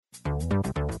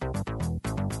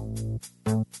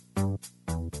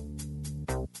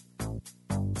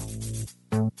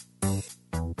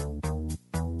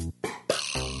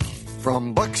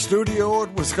From Buck Studio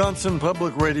at Wisconsin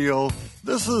Public Radio,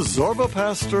 this is Zorba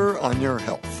Pastor on Your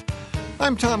Health.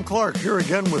 I'm Tom Clark, here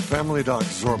again with Family Doc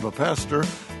Zorba Pastor,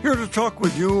 here to talk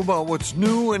with you about what's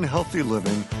new in healthy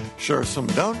living, share some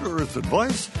down-to-earth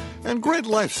advice, and great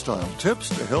lifestyle tips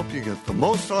to help you get the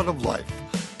most out of life.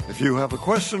 If you have a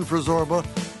question for Zorba,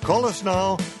 call us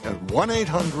now at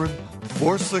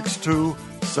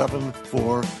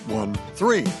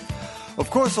 1-800-462-7413. Of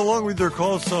course, along with your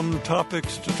calls, some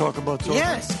topics to talk about, Zorba.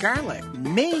 Yes, garlic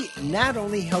may not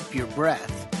only help your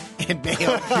breath, it may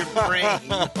help your brain.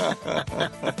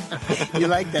 You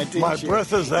like that, didn't you? My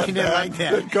breath is that bad like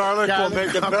that. Garlic will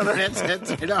make it better. That's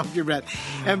right, off your breath.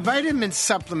 And vitamin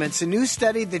supplements, a new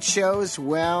study that shows,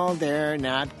 well, they're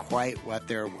not quite what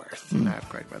they're worth. Not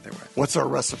quite what they're worth. What's our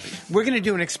recipe? We're going to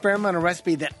do an experimental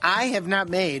recipe that I have not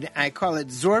made. I call it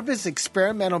Zorba's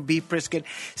Experimental Beef Brisket.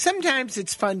 Sometimes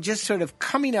it's fun just sort of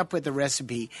coming up with a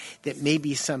recipe that may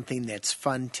be something that's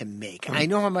fun to make. I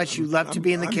know how much you love to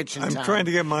be in the kitchen, I'm Tom. trying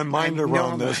to get my mind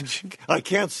around this. I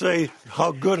can't say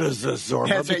how good is this, Zorba,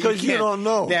 That's right, because you don't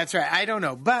know. That's right. I don't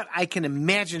know, but I can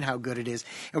imagine how good it is.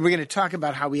 And we're going to talk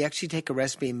about how we actually take a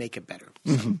recipe and make it better.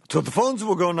 Mm-hmm. So the phones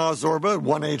will go now, Zorba, at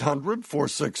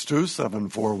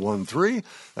 1-800-462-7413.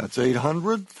 That's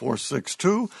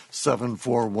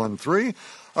 800-462-7413.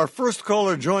 Our first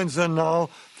caller joins in now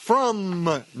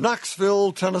from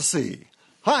Knoxville, Tennessee.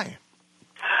 Hi.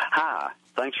 Hi.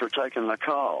 Thanks for taking the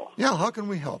call. Yeah, how can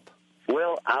we help?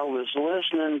 Well, I was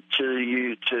listening to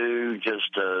you two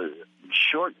just a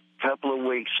short couple of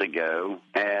weeks ago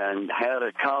and had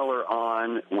a caller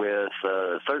on with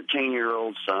a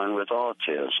 13-year-old son with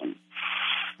autism.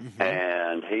 Mm-hmm.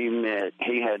 And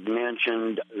he had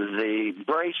mentioned the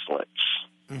bracelets.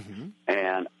 Mm-hmm.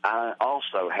 And I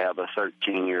also have a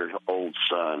 13-year-old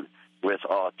son with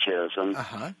autism.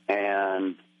 Uh-huh.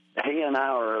 And he and I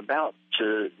are about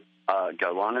to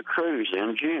go on a cruise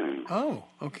in June. Oh,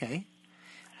 okay.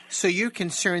 So you're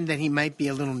concerned that he might be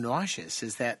a little nauseous.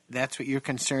 That's what you're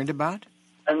concerned about?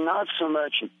 And not so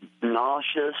much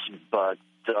nauseous, but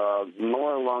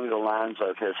more along the lines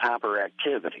of his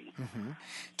hyperactivity. Mm-hmm.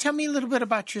 Tell me a little bit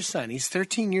about your son. He's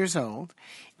 13 years old.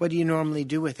 What do you normally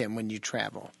do with him when you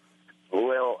travel?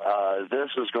 Well, this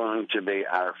is going to be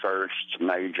our first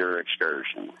major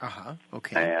excursion. Uh-huh,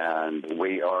 okay. And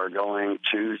we are going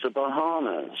to the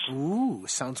Bahamas. Ooh,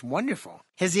 sounds wonderful.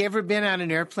 Has he ever been on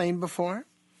an airplane before?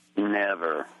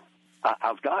 Never.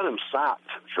 I've got him psyched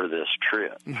for this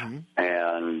trip, mm-hmm.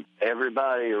 and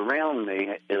everybody around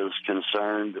me is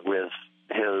concerned with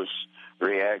his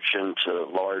reaction to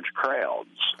large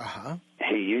crowds. Uh-huh.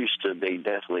 He used to be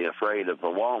deathly afraid of the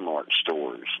Walmart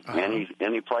stores, uh-huh.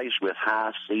 any place with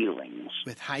high ceilings.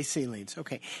 With high ceilings,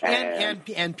 okay.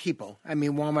 And people. I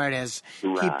mean, Walmart has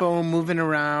people moving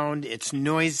around. It's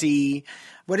noisy.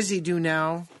 What does he do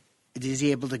now? Is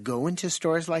he able to go into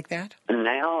stores like that?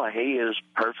 Now he is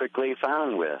perfectly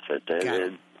fine with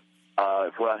it.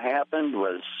 What happened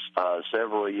was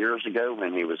several years ago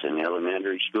when he was in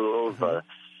elementary school, mm-hmm.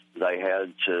 They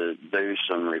had to do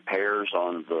some repairs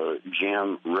on the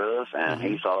gym roof, and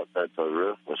mm-hmm. he thought that the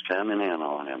roof was coming in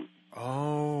on him.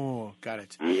 Oh, got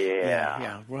it.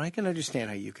 Yeah. Well, I can understand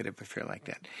how you could have a fear like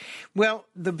that. Well,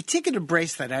 the particular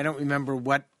bracelet, I don't remember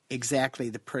what exactly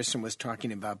the person was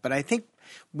talking about, but I think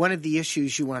one of the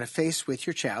issues you want to face with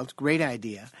your child, great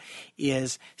idea,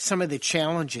 is some of the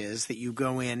challenges that you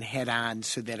go in head on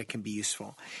so that it can be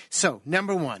useful. So,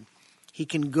 number one, he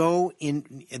can go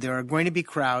in, there are going to be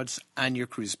crowds on your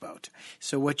cruise boat.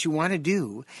 So what you want to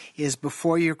do is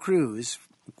before your cruise,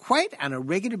 quite on a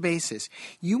regular basis,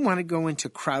 you want to go into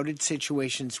crowded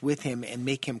situations with him and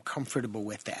make him comfortable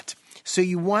with that. So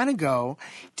you want to go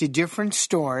to different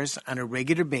stores on a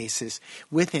regular basis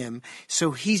with him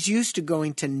so he's used to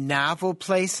going to novel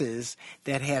places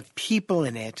that have people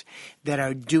in it that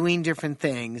are doing different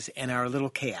things and are a little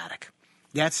chaotic.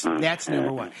 That's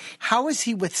number one. How is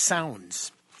he with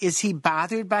sounds? Is he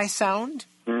bothered by sound?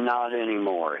 Not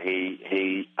anymore.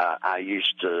 I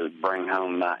used to bring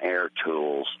home my air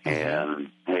tools, mm-hmm. and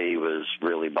he was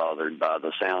really bothered by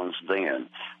the sounds then,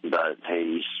 but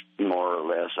he's more or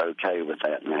less okay with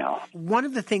that now. One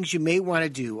of the things you may want to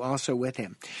do also with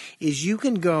him is you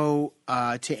can go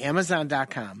to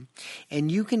Amazon.com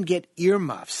and you can get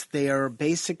earmuffs. They're about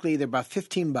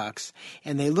 $15,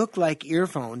 and they look like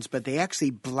earphones, but they actually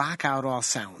block out all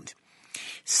sound.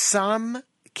 Some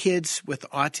kids with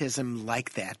autism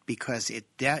like that because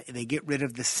they get rid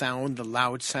of the sound, the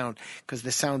loud sound, because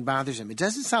the sound bothers them. It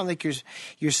doesn't sound like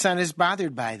your son is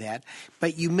bothered by that,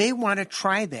 but you may want to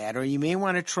try that, or you may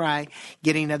want to try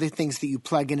getting other things that you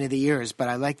plug into the ears. But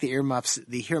I like the ear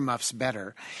muffs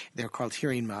better. They're called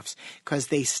hearing muffs because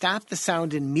they stop the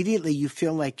sound and immediately you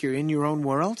feel like you're in your own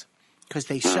world, because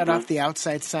they shut off the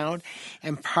outside sound.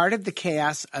 And part of the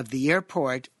chaos of the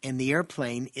airport and the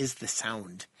airplane is the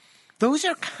sound. Those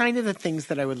are kind of the things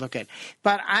that I would look at.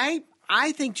 But I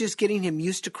think just getting him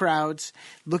used to crowds,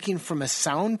 looking from a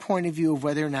sound point of view of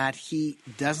whether or not he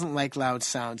doesn't like loud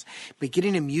sounds, but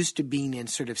getting him used to being in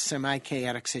sort of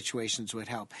semi-chaotic situations would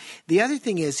help. The other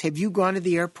thing is, have you gone to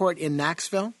the airport in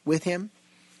Knoxville with him?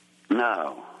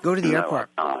 No. Go to the airport.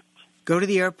 I'm not. Go to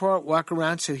the airport, walk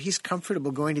around so he's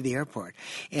comfortable going to the airport.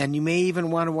 And you may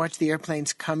even want to watch the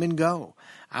airplanes come and go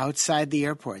outside the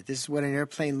airport. This is what an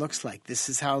airplane looks like. This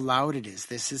is how loud it is.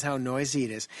 This is how noisy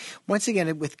it is. Once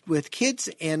again, with kids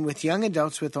and with young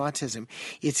adults with autism,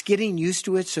 it's getting used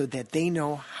to it so that they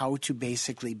know how to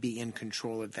basically be in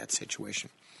control of that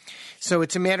situation. So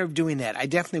it's a matter of doing that. I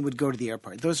definitely would go to the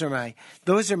airport. Those are my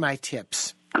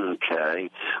tips.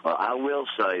 Okay. Well, I will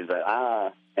say that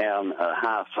I am a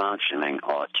high-functioning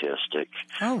autistic.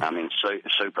 Oh. I mean,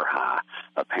 super high,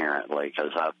 apparently,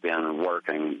 because I've been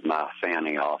working my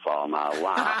fanny off all my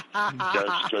life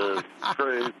just to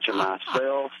prove to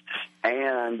myself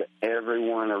and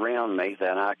everyone around me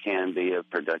that I can be a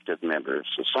productive member of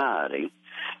society.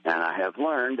 And I have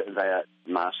learned that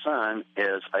my son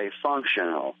is a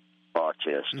functional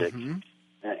autistic,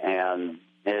 and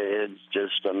it's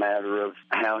just a matter of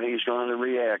how he's going to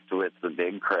react with the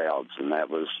big crowds, and that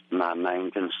was my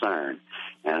main concern.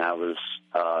 And I was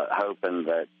hoping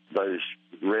that those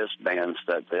wristbands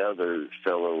that the other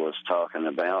fellow was talking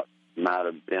about might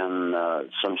have been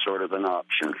some sort of an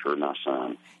option for my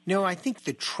son. No, I think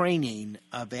the training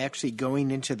of actually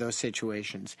going into those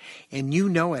situations, and you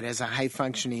know it as a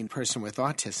high-functioning person with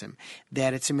autism,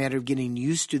 that it's a matter of getting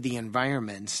used to the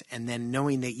environments and then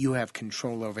knowing that you have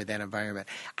control over that environment.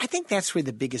 I think that's where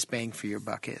the biggest bang for your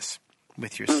buck is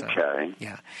with your son. Okay.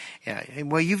 Yeah.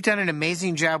 Well, you've done an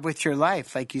amazing job with your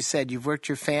life. Like you said, you've worked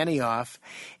your fanny off,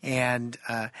 and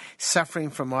suffering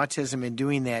from autism and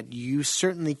doing that, you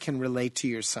certainly can relate to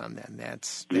your son then.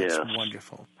 That's yes.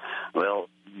 Wonderful. Well,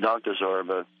 Dr.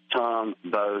 Zorba, Tom,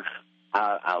 both,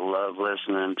 I love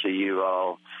listening to you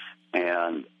all,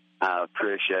 and I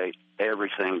appreciate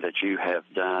everything that you have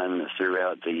done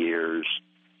throughout the years,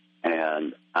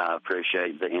 and I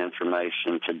appreciate the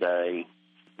information today.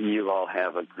 You all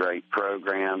have a great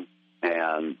program,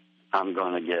 and I'm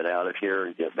going to get out of here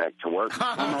and get back to work.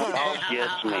 My boss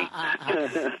gets me.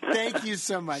 Thank you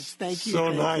so much. Thank you. So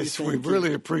Thank nice. You. We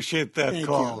really appreciate that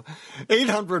call.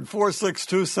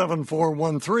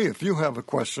 800-462-7413. If you have a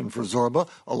question for Zorba,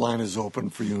 a line is open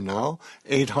for you now.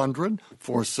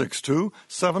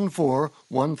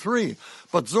 800-462-7413.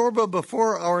 But Zorba,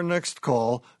 before our next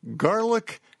call,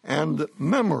 garlic and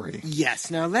memory. Yes.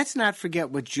 Now, let's not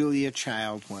forget what Julia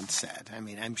Child once said. I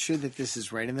mean, I'm sure that this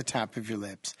is right on the top of your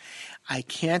lips. I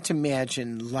can't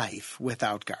imagine life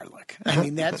without garlic. I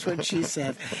mean, that's what she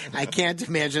said. I can't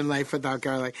imagine life without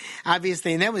garlic.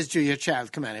 Obviously, and that was Julia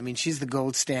Child. Come on. I mean, she's the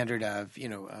gold standard of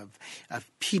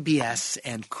PBS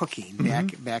and cooking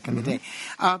back in the day.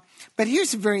 But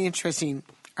here's a very interesting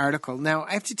article. Now,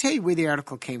 I have to tell you where the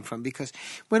article came from, because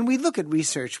when we look at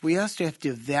research, we also have to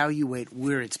evaluate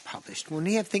where it's published. When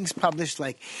we have things published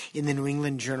like in the New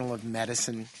England Journal of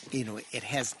Medicine, it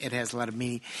has a lot of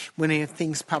meaning. When we have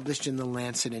things published in the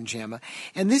Lancet and JAMA.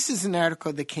 And this is an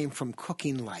article that came from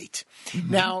Cooking Light.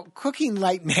 Now, Cooking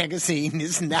Light magazine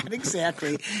is not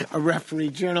exactly a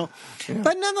referee journal,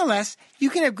 but nonetheless, you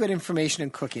can have good information in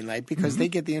Cooking Light because they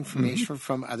get the information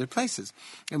from other places.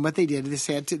 And what they did, this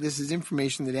is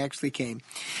information that actually came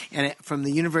from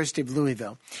the University of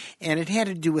Louisville, and it had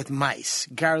to do with mice,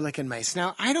 garlic and mice.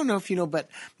 Now, I don't know if you know, but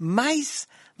mice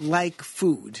like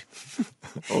food.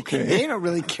 Okay. They don't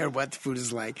really care what the food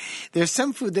is like. There's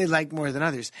some food they like more than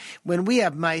others. When we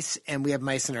have mice, and we have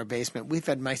mice in our basement, we've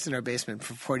had mice in our basement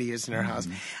for 40 years in our house.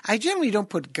 I generally don't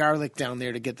put garlic down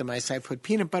there to get the mice. I put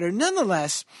peanut butter.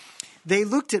 Nonetheless, they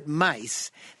looked at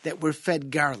mice that were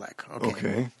fed garlic,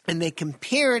 okay? And they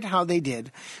compared how they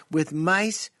did with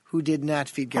mice who did not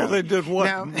feed garlic. Oh, they did what?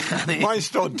 Now, mice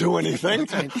don't do anything.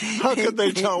 How could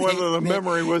they tell whether the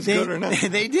memory was good or not?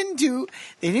 They didn't do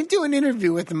an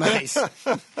interview with the mice,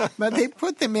 but they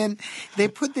put them in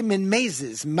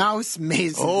mazes, mouse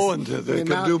mazes. Oh, and they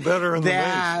could do better in the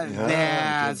maze.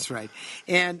 That's right.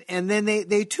 And then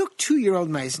they took 2-year-old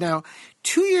mice. Now,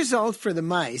 2 years old for the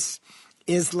mice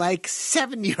is like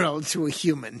 7-year-old to a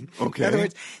human. Okay. In other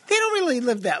words, they don't really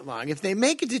live that long. If they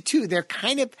make it to 2, they're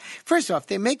kind of, first off,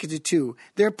 they make it to 2,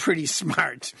 they're pretty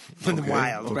smart in the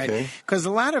wild, right? Because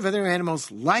a lot of other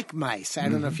animals like mice. I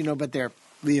don't know if you know, but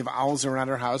we have owls around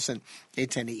our house, and they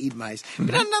tend to eat mice.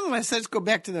 But nonetheless, let's go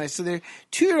back to the mice. So they're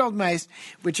 2-year-old mice,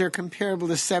 which are comparable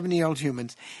to 7-year-old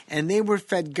humans, and they were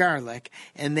fed garlic,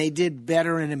 and they did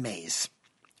better in a maze.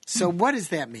 So what does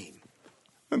that mean?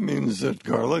 It means that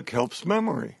garlic helps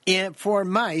memory. For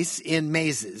mice in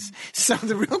mazes. So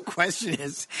the real question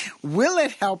is, will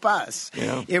it help us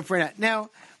if we're not? Now,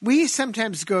 we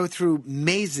sometimes go through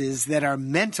mazes that are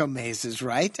mental mazes,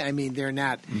 right? I mean, they're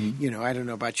not, I don't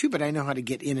know about you, but I know how to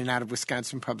get in and out of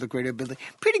Wisconsin Public Radio building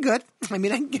pretty good. I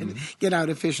mean, I can get out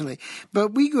efficiently.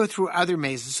 But we go through other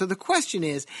mazes. So the question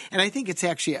is, and I think it's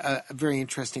actually a very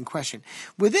interesting question,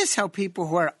 will this help people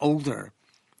who are older?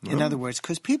 In other words,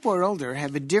 because people who are older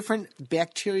have a different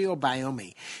bacterial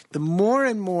biome. The more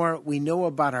and more we know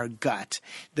about our gut,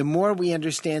 the more we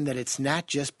understand that it's not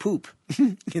just poop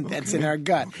that's in our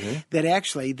gut,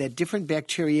 that different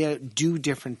bacteria do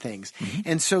different things.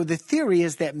 And so the theory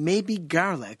is that maybe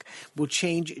garlic will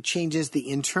changes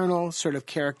the internal sort of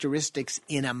characteristics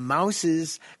in a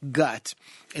mouse's gut,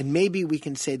 and maybe we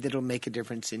can say that it'll make a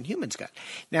difference in humans' gut.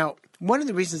 Now, one of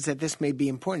the reasons that this may be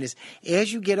important is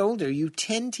as you get older, you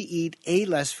tend to eat A,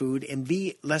 less food, and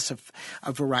B, less of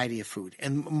a variety of food.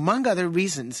 And among other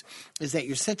reasons is that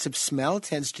your sense of smell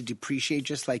tends to depreciate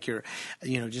just like your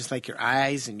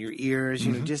eyes and your ears,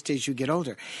 just as you get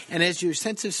older. And as your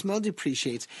sense of smell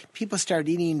depreciates, people start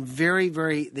eating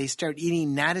they start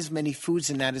eating not as many foods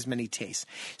and not as many tastes.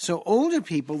 So older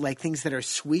people like things that are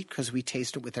sweet because we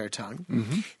taste it with our tongue,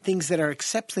 things that are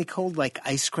exceptionally cold like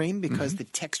ice cream because the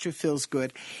texture feels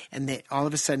good and all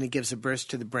of a sudden it gives a burst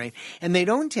to the brain. And they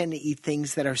don't tend to eat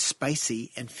things that are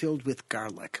spicy and filled with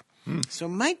garlic. So it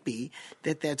might be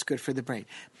that that's good for the brain.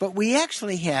 But we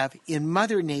actually have, in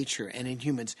Mother Nature and in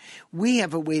humans, we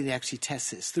have a way to actually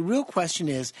test this. The real question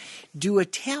is, do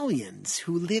Italians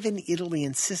who live in Italy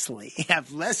and Sicily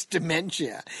have less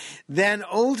dementia than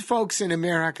old folks in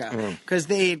America because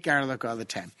they eat garlic all the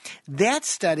time? That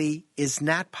study is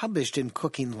not published in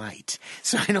Cooking Light,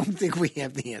 so I don't think we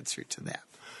have the answer to that.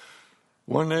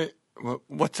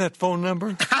 What's that phone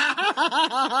number?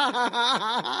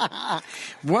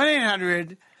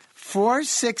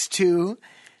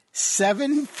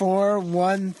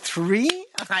 1-800-462-7413.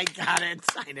 I got it.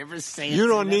 I never say it. You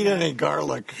don't need any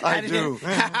garlic. I do.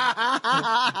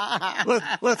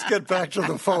 Let's get back to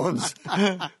the phones.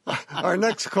 Our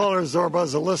next caller, Zorba,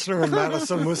 is a listener in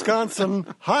Madison, Wisconsin.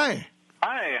 Hi.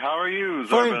 Hi, how are you,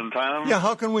 Zorba and Tom? Yeah,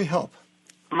 how can we help?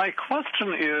 My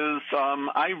question is,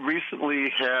 I recently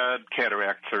had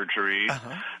cataract surgery,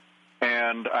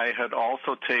 and I had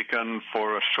also taken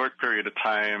for a short period of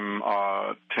time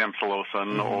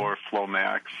tamsulosin or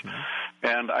Flomax,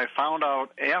 and I found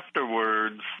out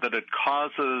afterwards that it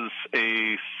causes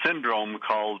a syndrome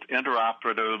called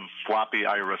intraoperative floppy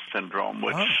iris syndrome,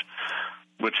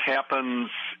 which happens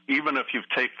even if you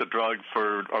take the drug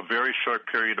for a very short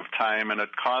period of time, and it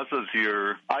causes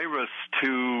your iris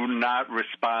to not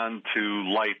respond to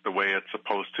light the way it's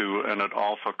supposed to, and it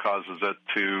also causes it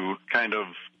to kind of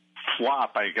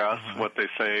flop, I guess, what they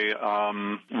say,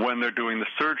 when they're doing the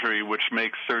surgery, which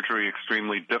makes surgery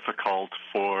extremely difficult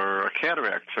for a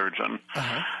cataract surgeon.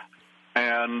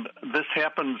 And this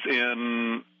happens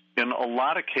in a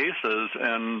lot of cases,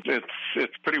 and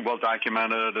it's pretty well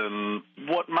documented. And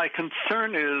what my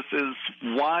concern is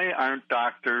why aren't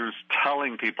doctors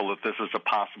telling people that this is a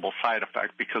possible side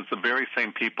effect? Because the very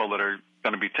same people that are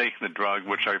going to be taking the drug,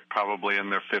 which are probably in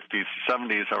their 50s,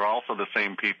 70s, are also the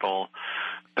same people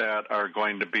that are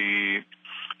going to be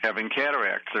having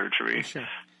cataract surgery.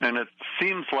 And it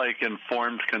seems like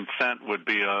informed consent would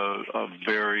be a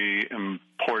very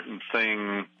important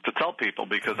thing to tell people,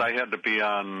 because I had to be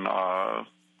on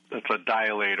it's a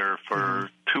dilator for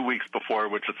 2 weeks before,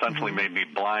 which essentially made me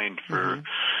blind for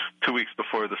 2 weeks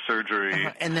before the surgery.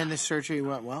 And then the surgery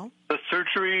went well? The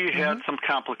surgery had some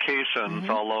complications,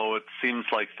 although it seems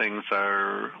like things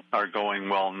are going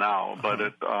well now. But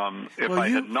if I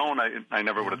had known, I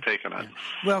never would have taken it.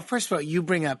 Well, first of all, you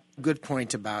bring up a good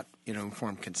point about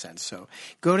informed consent. So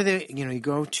go to you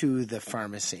go to the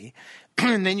pharmacy,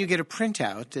 and then you get a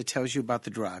printout that tells you about the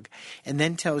drug, and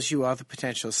then tells you all the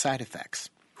potential side effects.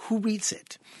 Who reads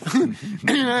it? In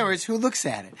other words, who looks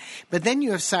at it? But then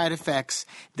you have side effects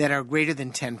that are greater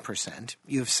than 10%.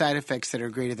 You have side effects that are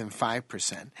greater than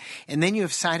 5%. And then you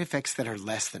have side effects that are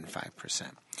less than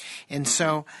 5%. And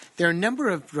so there are a number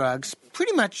of drugs,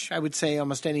 pretty much I would say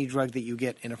almost any drug that you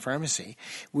get in a pharmacy,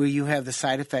 where you have the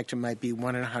side effect. It might be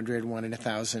 1 in 100, 1 in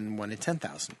 1,000, 1 in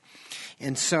 10,000.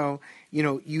 And so,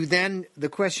 you then, the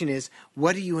question is,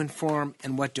 what do you inform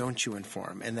and what don't you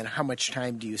inform? And then how much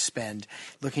time do you spend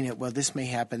looking at, well, this may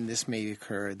happen, this may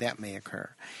occur, that may occur.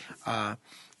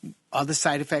 All the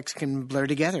side effects can blur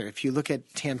together. If you look at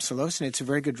tamsulosin, it's a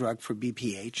very good drug for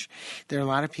BPH. There are a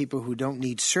lot of people who don't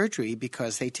need surgery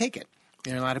because they take it.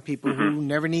 There are a lot of people who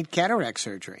never need cataract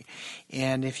surgery.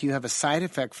 And if you have a side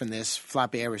effect from this,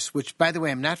 floppy iris, which, by the way,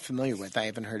 I'm not familiar with. I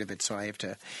haven't heard of it, so I have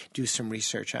to do some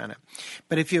research on it.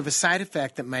 But if you have a side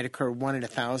effect that might occur 1 in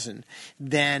 1,000,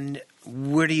 then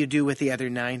what do you do with the other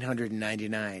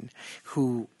 999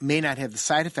 who may not have the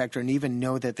side effect or even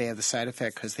know that they have the side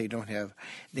effect because they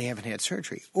haven't had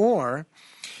surgery? Or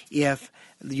if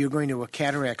you're going to a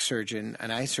cataract surgeon,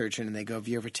 an eye surgeon, and they go, have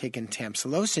you ever taken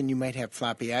tamsulosin? You might have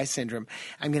floppy eye syndrome.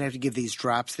 I'm going to have to give these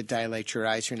drops that dilate your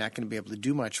eyes. You're not going to be able to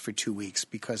do much for 2 weeks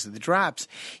because of the drops.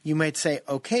 You might say,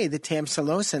 okay, the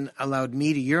tamsulosin allowed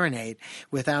me to urinate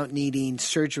without needing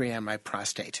surgery on my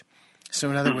prostate.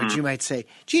 So in other words, you might say,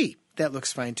 gee, that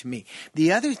looks fine to me.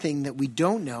 The other thing that we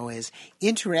don't know is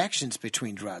interactions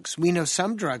between drugs. We know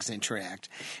some drugs interact,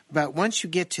 but once you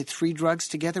get to 3 drugs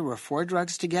together or 4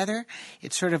 drugs together,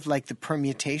 it's sort of like the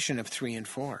permutation of 3 and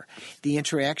 4. The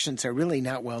interactions are really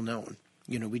not well known.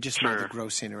 We just know the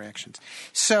gross interactions.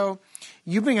 So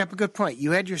you bring up a good point.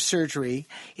 You had your surgery.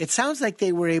 It sounds like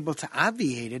they were able to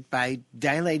obviate it by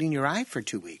dilating your eye for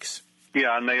 2 weeks.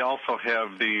 Yeah, and they also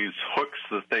have these hooks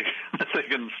that they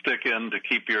can stick in to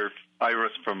keep your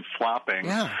iris from flopping.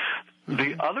 Yeah.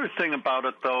 The other thing about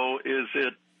it, though, is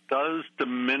it does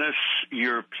diminish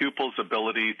your pupil's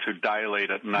ability to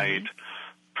dilate at night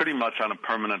pretty much on a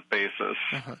permanent basis.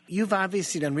 You've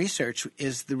obviously done research.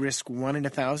 Is the risk 1 in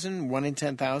 1,000, 1 in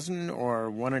 10,000,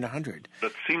 or 1 in 100?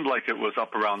 It seemed like it was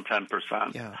up around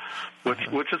 10%,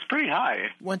 which is pretty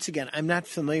high. Once again, I'm not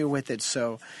familiar with it,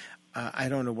 so I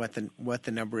don't know what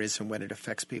the number is and when it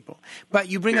affects people. But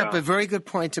you bring up a very good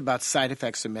point about side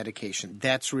effects of medication.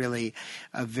 That's really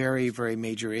a very, very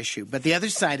major issue. But the other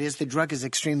side is the drug is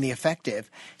extremely effective,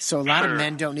 so a lot of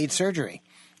men don't need surgery.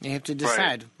 You have to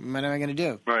decide, what am I going to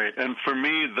do? Right, and for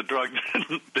me, the drug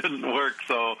didn't work,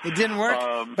 so... It didn't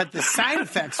work, but the side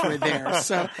effects were there,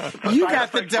 so you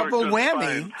got the double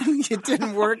whammy. It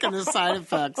didn't work and the side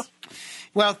effects.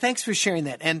 Well, thanks for sharing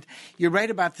that. And you're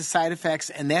right about the side effects,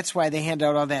 and that's why they hand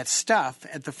out all that stuff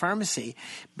at the pharmacy.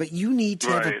 But you need to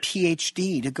have a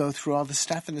PhD to go through all the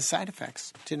stuff and the side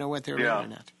effects to know what they're real or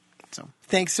not. So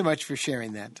thanks so much for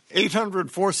sharing that.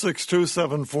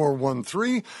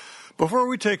 800-462-7413. Before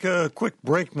we take a quick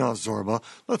break now, Zorba,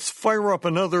 let's fire up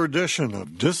another edition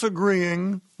of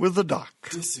Disagreeing with the Doc.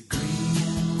 Disagreeing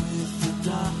with the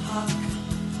Doc.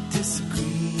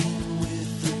 Disagreeing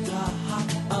with the Doc.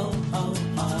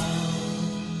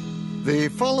 The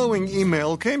following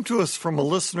email came to us from a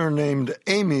listener named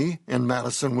Amy in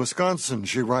Madison, Wisconsin.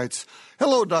 She writes,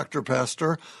 "Hello, Dr.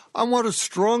 Pastor. I want to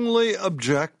strongly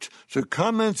object to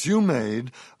comments you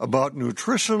made about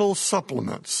nutritional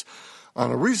supplements. On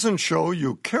a recent show,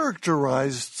 you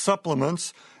characterized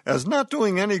supplements as not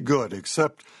doing any good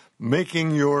except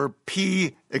making your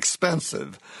pee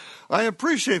expensive. I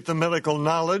appreciate the medical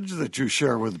knowledge that you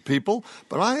share with people,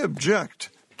 but I object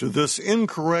to this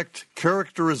incorrect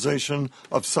characterization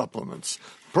of supplements.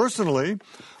 Personally,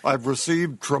 I've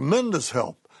received tremendous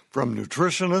help from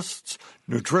nutritionists,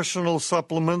 nutritional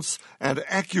supplements, and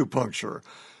acupuncture.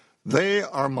 They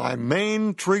are my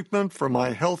main treatment for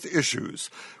my health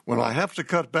issues. When I have to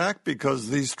cut back because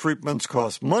these treatments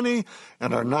cost money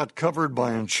and are not covered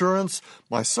by insurance,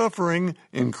 my suffering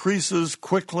increases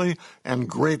quickly and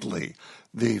greatly.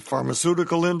 The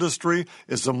pharmaceutical industry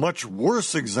is a much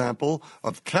worse example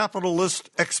of capitalist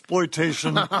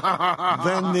exploitation than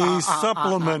the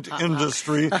supplement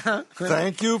industry.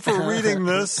 Thank you for reading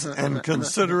this and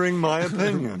considering my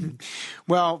opinion."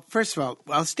 Well, first of all,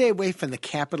 I'll stay away from the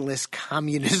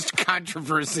capitalist-communist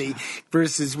controversy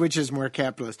versus which is more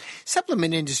capitalist.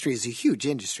 Supplement industry is a huge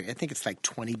industry. I think it's like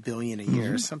 $20 billion a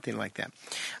year, something like that.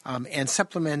 And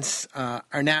supplements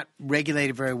are not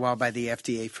regulated very well by the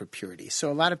FDA for purity.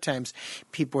 So a lot of times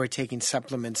people who are taking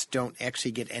supplements don't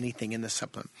actually get anything in the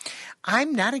supplement.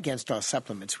 I'm not against all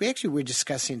supplements. We actually were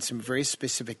discussing some very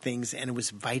specific things, and it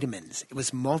was vitamins. It was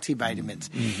multivitamins.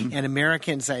 And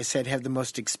Americans, I said, have the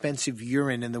most expensive urine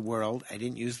urine in the world. I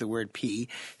didn't use the word pee.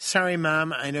 Sorry,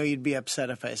 Mom. I know you'd be upset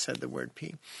if I said the word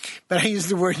pee. But I used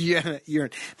the word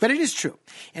urine. But it is true.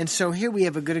 And so here we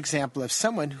have a good example of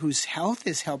someone whose health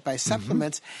is helped by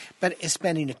supplements, but is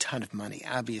spending a ton of money,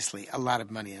 obviously, a lot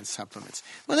of money on supplements.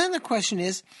 Well, then the question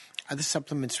is, are the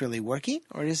supplements really working,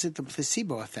 or is it the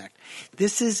placebo effect?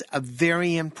 This is a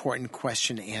very important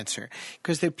question to answer,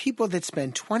 because there are people that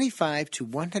spend $25 to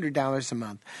 $100 a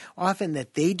month, often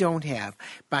that they don't have,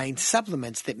 buying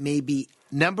supplements that may be,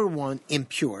 number one,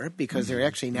 impure, because they're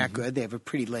actually not good. They have a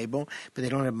pretty label, but they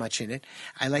don't have much in it.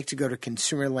 I like to go to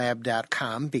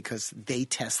consumerlab.com because they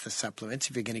test the supplements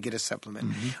if you're going to get a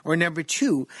supplement. Or number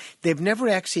two, they've never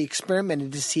actually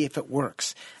experimented to see if it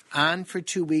works. On for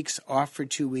 2 weeks, off for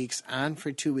 2 weeks, on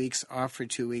for 2 weeks, off for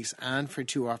 2 weeks, on for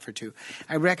 2, off for 2.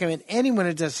 I recommend anyone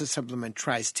who does a supplement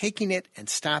tries taking it and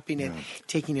stopping it,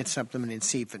 taking its supplement, and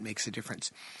see if it makes a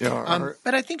difference.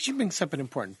 But I think she brings up an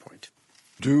important point.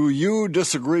 Do you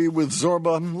disagree with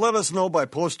Zorba? Let us know by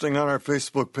posting on our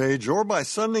Facebook page or by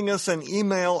sending us an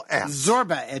email at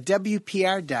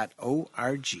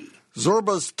zorba@wpr.org.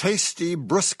 Zorba's tasty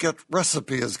brisket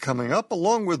recipe is coming up,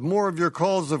 along with more of your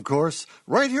calls, of course,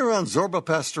 right here on Zorba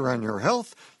Pastor on Your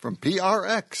Health from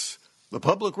PRX, the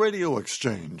Public Radio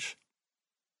Exchange.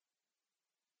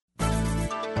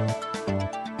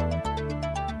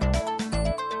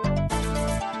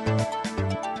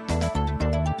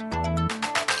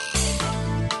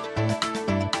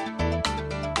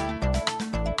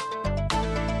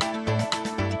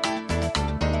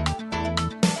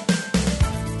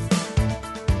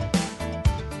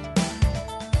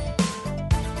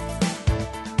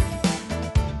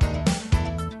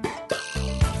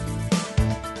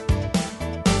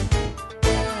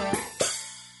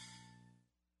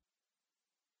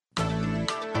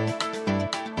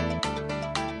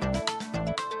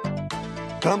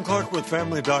 Tom Clark with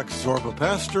Family Doc Zorba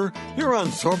Pastor, here on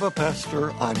Zorba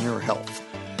Pastor on Your Health.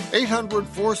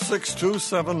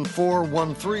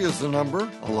 800-462-7413 is the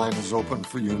number. A line is open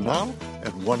for you now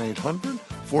at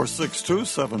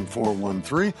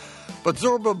 1-800-462-7413. But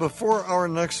Zorba, before our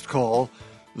next call,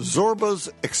 Zorba's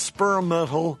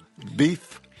experimental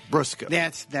beef brisket.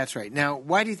 That's right. Now,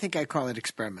 why do you think I call it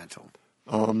experimental?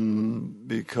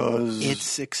 Because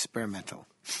it's experimental.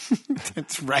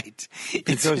 That's right.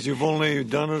 Because you've only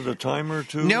done it a time or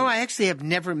two? No, I actually have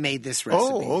never made this recipe.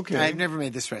 Oh, okay. I've never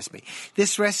made this recipe.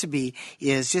 This recipe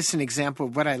is just an example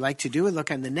of what I like to do. I look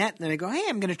on the net and then I go, hey,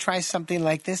 I'm going to try something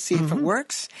like this, see if it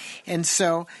works. And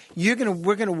so we're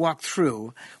going to walk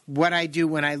through what I do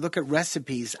when I look at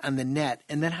recipes on the net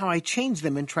and then how I change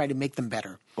them and try to make them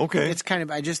better. Okay. It's kind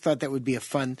of, I just thought that would be a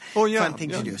fun thing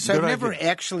to do. So I've never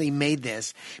actually made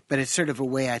this, but it's sort of a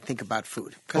way I think about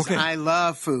food. Because I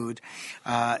love food.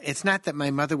 It's not that my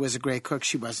mother was a great cook.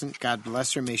 She wasn't. God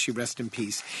bless her. May she rest in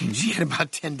peace. She had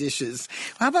about 10 dishes.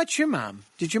 How about your mom?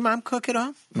 Did your mom cook at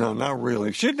all? No, not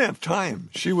really. She didn't have time.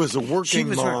 She was a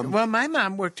working mom. Well, my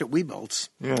mom worked at Weebolt's.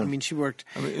 Yeah. I mean, she worked.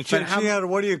 She had,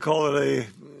 what do you call it,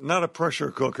 not a pressure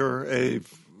cooker,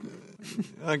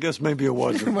 I guess maybe it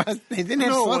wasn't. They didn't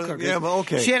have slow cookers. Yeah, but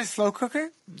okay. She had a slow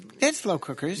cooker? They had slow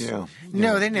cookers. Yeah.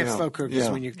 No, they didn't have slow cookers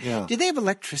when you... Yeah. Did they have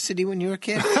electricity when you were a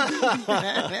kid?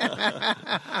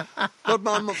 But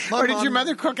or did your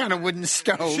mother cook on a wooden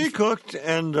stove? She cooked,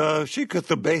 and she cooked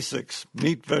the basics,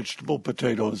 meat, vegetable,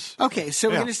 potatoes. Okay, so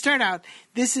we're going to start out.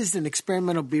 This is an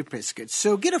experimental beef brisket.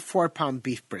 So get a 4-pound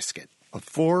beef brisket. A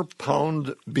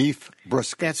 4-pound beef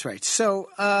brisket. That's right. So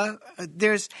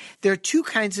there are two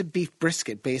kinds of beef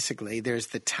brisket, basically. There's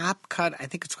the top cut. I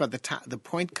think it's called the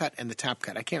point cut and the top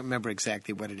cut. I can't remember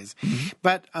exactly what it is.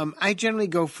 But I generally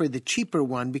go for the cheaper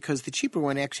one because the cheaper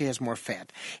one actually has more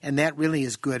fat. And that really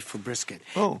is good for brisket.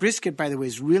 Oh. Brisket, by the way,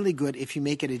 is really good if you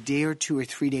make it a day or 2 or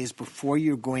 3 days before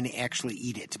you're going to actually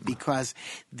eat it because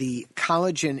the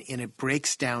collagen in it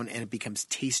breaks down and it becomes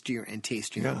tastier and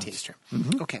tastier and tastier.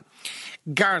 Okay.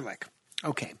 Garlic.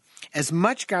 Okay. As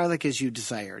much garlic as you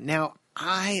desire. Now,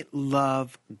 I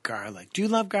love garlic. Do you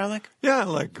love garlic? Yeah, I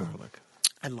like garlic.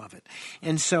 I love it.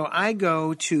 And so I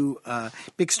go to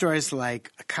big stores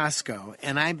like Costco,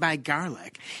 and I buy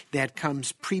garlic that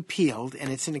comes pre-peeled,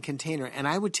 and it's in a container. And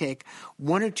I would take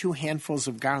 1 or 2 handfuls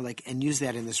of garlic and use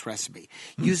that in this recipe.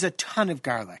 Use a ton of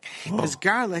garlic, because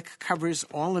garlic covers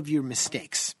all of your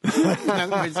mistakes. In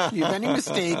other words, if you have any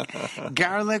mistake,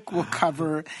 garlic will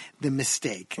cover the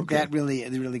mistake. Okay. That really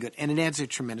is really good. And it adds a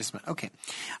tremendous amount. Okay.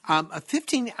 A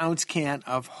 15-ounce can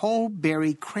of whole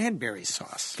berry cranberry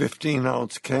sauce.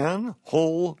 15-ounce can,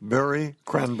 whole berry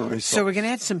cranberry sauce. So we're going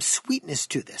to add some sweetness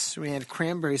to this. We're going to add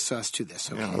cranberry sauce to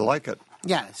this. Okay. Yeah, I like it.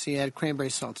 Yeah, so you add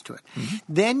cranberry salts to it.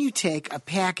 Then you take a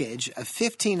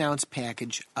 15-ounce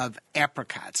package of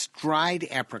apricots, dried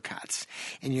apricots,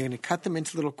 and you're going to cut them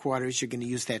into little quarters. You're going to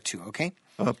use that too, okay?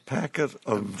 A packet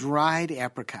of dried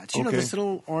apricots. You know this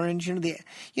little orange,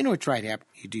 you know what dried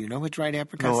do you know what dried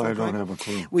apricots No, look I don't like? have a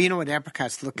clue. Well, you know what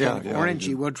apricots look kind of I orangey.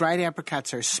 do. Well, dried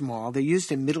apricots are small. They're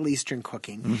used in Middle Eastern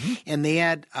cooking, and they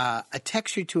add a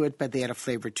texture to it, but they add a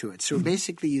flavor to it. So we're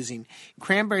basically using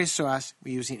cranberry sauce.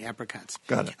 We're using apricots.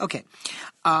 Got it. Okay.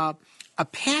 A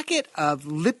packet of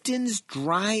Lipton's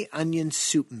dry onion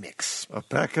soup mix. A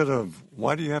packet of,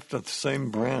 why do you have the same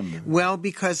brand? Well,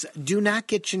 because do not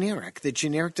get generic. The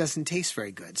generic doesn't taste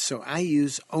very good. So I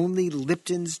use only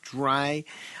Lipton's dry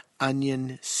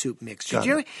onion soup mix.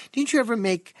 Didn't you ever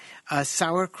make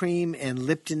sour cream and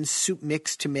Lipton soup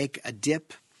mix to make a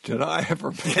dip? Did I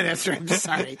ever? Yeah, that's right.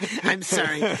 I'm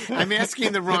sorry. I'm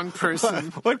asking the wrong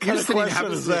person. What kind of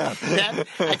question is that?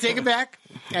 I take it back.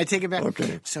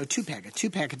 Okay. So two packet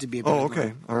to be a Oh,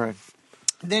 okay. All right.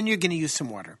 Then you're going to use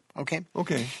some water, okay?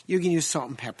 Okay. You're going to use salt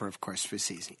and pepper, of course, for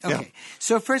seasoning. Okay. Yeah.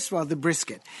 So first of all, the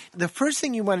brisket. The first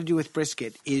thing you want to do with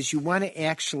brisket is you want to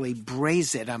actually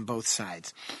braise it on both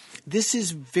sides. This is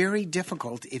very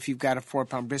difficult if you've got a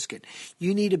 4-pound brisket.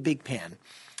 You need a big pan.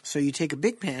 So you take a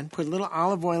big pan, put a little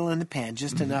olive oil in the pan,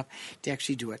 just enough to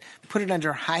actually do it. Put it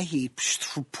under high heat,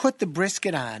 put the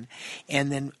brisket on,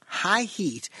 and then high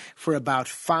heat for about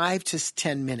 5 to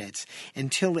 10 minutes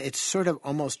until it's sort of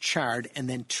almost charred, and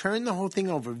then turn the whole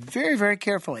thing over very, very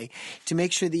carefully to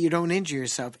make sure that you don't injure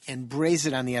yourself, and braise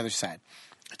it on the other side.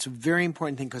 It's a very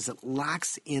important thing because it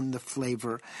locks in the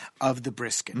flavor of the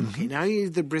brisket. Okay, now you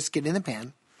have the brisket in the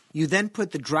pan. You then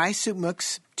put the dry soup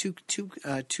mix, two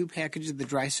packages of the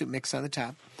dry soup mix on the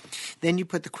top. Then you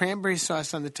put the cranberry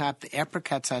sauce on the top, the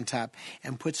apricots on top,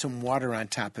 and put some water on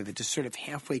top of it to sort of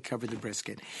halfway cover the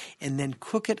brisket. And then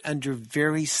cook it under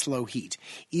very slow heat,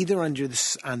 either on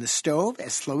the stove,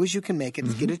 as slow as you can make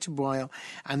it, get it to boil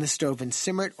on the stove and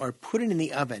simmer it, or put it in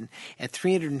the oven at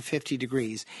 350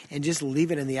 degrees and just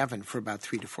leave it in the oven for about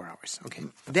 3 to 4 hours. Okay,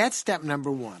 that's step number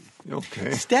 1.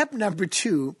 Okay. Step number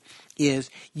 2 is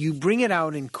you bring it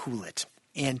out and cool it.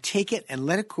 And take it and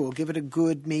let it cool. Give it a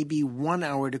good maybe 1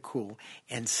 hour to cool.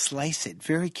 And slice it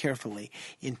very carefully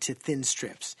into thin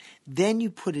strips. Then you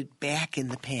put it back in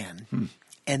the pan.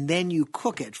 And then you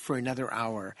cook it for another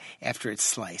hour after it's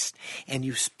sliced. And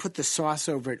you put the sauce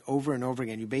over it over and over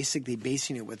again. You're basically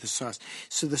basting it with the sauce.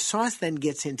 So the sauce then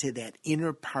gets into that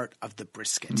inner part of the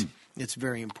brisket. It's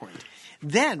very important.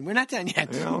 Then, we're not done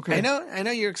yet. Yeah, okay. I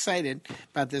know you're excited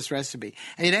about this recipe.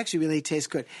 And it actually really tastes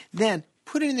good. Then,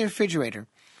 put it in the refrigerator.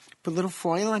 Put a little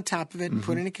foil on top of it and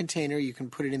put it in a container. You can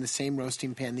put it in the same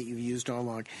roasting pan that you've used all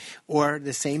along or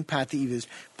the same pot that you've used.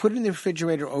 Put it in the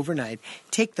refrigerator overnight.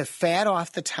 Take the fat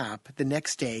off the top the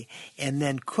next day and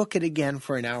then cook it again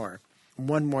for an hour.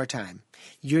 One more time.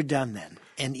 You're done then.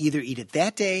 And either eat it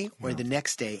that day or the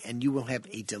next day, and you will have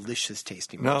a delicious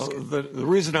tasting Now, brisket. the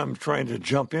reason I'm trying to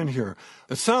jump in here,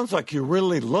 it sounds like you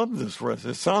really love this recipe.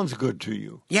 It sounds good to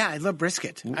you. Yeah, I love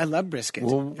brisket. I love brisket.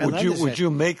 Well, I love this would recipe. you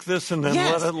make this and then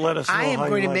Yes, let us know I am how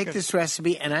going you to like make it? this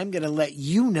recipe, and I'm going to let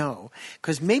you know,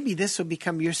 because maybe this will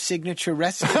become your signature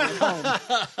recipe at home.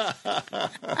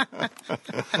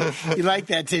 You like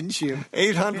that, didn't you?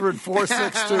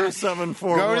 800-462-7413.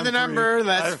 Go to the number.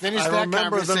 Let's finish that I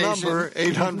remember the conversation. number,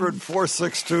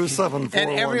 800-462-7413.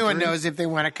 And everyone knows if they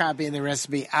want a copy of the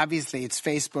recipe, obviously it's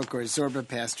Facebook or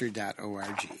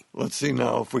zorbapastor.org. Let's see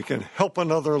now if we can help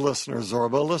another listener,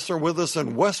 Zorba. A listener with us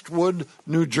in Westwood,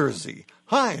 New Jersey.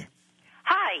 Hi.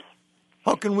 Hi.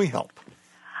 How can we help?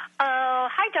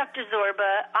 Hi, Dr.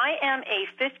 Zorba. I am a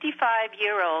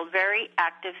 55-year-old, very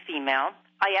active female.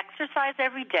 I exercise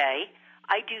every day.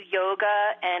 I do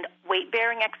yoga and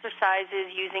weight-bearing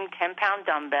exercises using 10-pound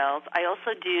dumbbells. I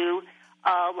also do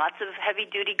lots of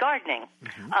heavy-duty gardening.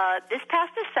 This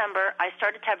past December, I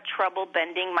started to have trouble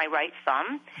bending my right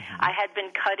thumb. I had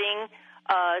been cutting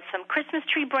some Christmas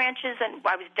tree branches, and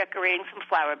I was decorating some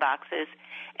flower boxes.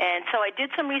 And so I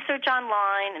did some research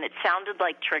online, and it sounded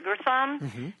like trigger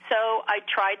thumb. So I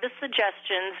tried the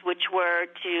suggestions, which were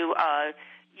to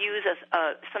use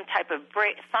some type of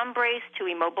thumb brace to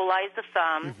immobilize the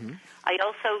thumb. I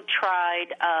also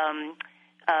tried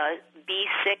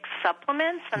B6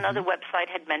 supplements. Another website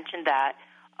had mentioned that.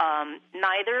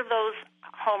 Neither of those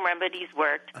home remedies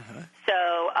worked.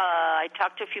 So I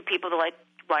talked to a few people that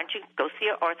why don't you go see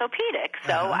an orthopedic?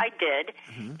 So I did,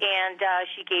 and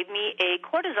she gave me a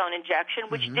cortisone injection,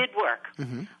 which did work.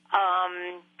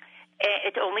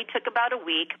 It only took about a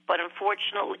week, but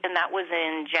unfortunately, and that was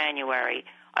in January.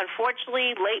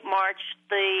 Unfortunately, late March,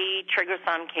 the trigger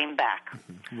thumb came back.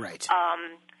 Right.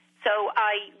 So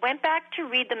I went back to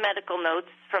read the medical notes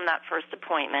from that first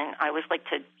appointment. I always like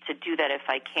to do that if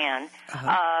I can.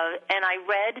 And I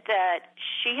read that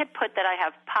she had put that I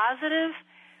have positive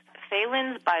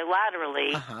phalens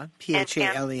bilaterally.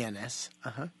 P-H-A-L-E-N-S.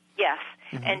 Yes,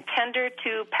 and tender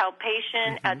to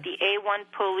palpation at the A1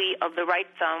 pulley of the right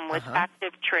thumb with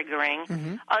active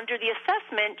triggering. Under the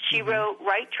assessment, she wrote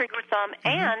right trigger thumb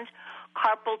and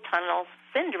carpal tunnel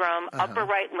syndrome, upper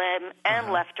right limb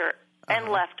and left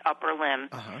upper limb.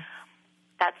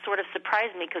 That sort of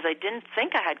surprised me because I didn't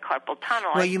think I had carpal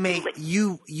tunnel. Well, you may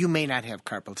not have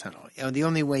carpal tunnel. The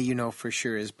only way you know for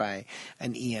sure is by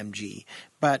an EMG.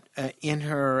 But in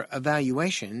her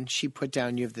evaluation, she put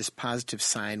down you have this positive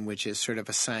sign, which is sort of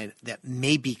a sign that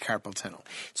may be carpal tunnel.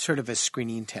 It's sort of a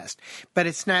screening test. But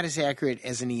it's not as accurate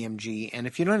as an EMG. And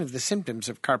if you don't have the symptoms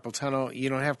of carpal tunnel, you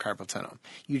don't have carpal tunnel.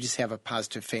 You just have a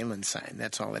positive phalens sign.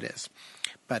 That's all it is.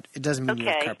 But it doesn't mean you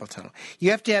have carpal tunnel.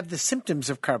 You have to have the symptoms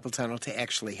of carpal tunnel to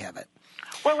actually have it.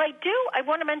 Well, I do. I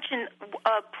want to mention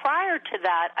prior to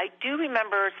that, I do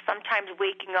remember sometimes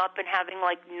waking up and having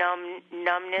like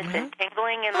numbness and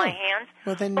tingling in my hands.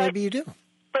 Well, then maybe you do.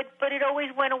 But it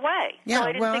always went away. Yeah, so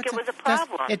I didn't think it was a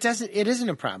problem. It isn't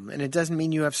a problem, and it doesn't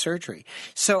mean you have surgery.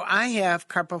 So I have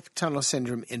carpal tunnel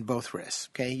syndrome in both wrists.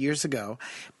 Okay, years ago.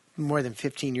 More than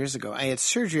 15 years ago, I had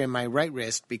surgery on my right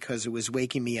wrist because it was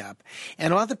waking me up,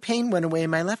 and all the pain went away in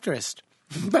my left wrist.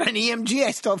 But on EMG,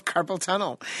 I still have carpal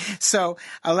tunnel. So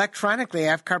electronically,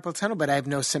 I have carpal tunnel, but I have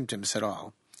no symptoms at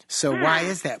all. So why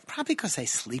is that? Probably because I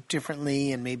sleep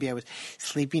differently, and maybe I was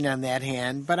sleeping on that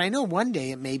hand. But I know one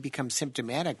day it may become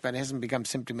symptomatic, but it hasn't become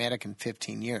symptomatic in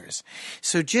 15 years.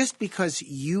 So just because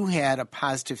you had a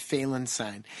positive phalens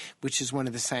sign, which is one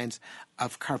of the signs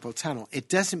of carpal tunnel, it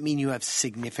doesn't mean you have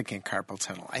significant carpal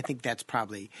tunnel. I think that's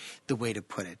probably the way to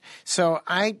put it. So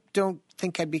I don't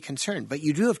think I'd be concerned. But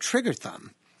you do have trigger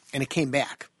thumb, and it came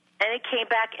back. And it came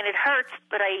back, and it hurts,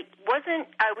 but I was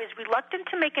reluctant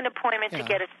to make an appointment to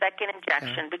get a second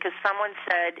injection because someone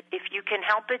said, if you can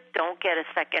help it, don't get a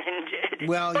second injection.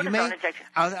 Well, you may.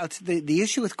 The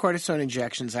issue with cortisone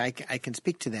injections, I can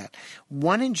speak to that.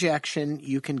 One injection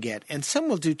you can get, and some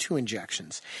will do 2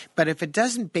 injections. But if it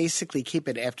doesn't basically keep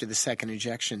it after the second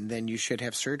injection, then you should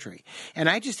have surgery. And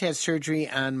I just had surgery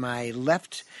on my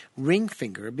left ring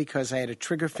finger because I had a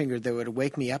trigger finger that would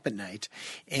wake me up at night,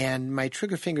 and my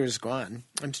trigger finger is gone.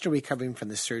 I'm still recovering from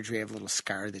the surgery. I have a little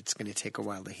scar that's going to take a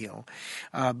while to heal.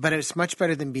 But it's much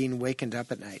better than being wakened up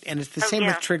at night. And it's the same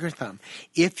with trigger thumb.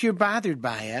 If you're bothered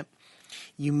by it,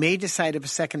 you may decide of a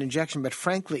second injection, but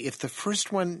frankly, if the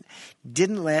first one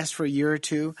didn't last for a year or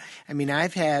two, I mean,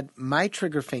 I've had my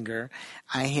trigger finger,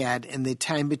 and the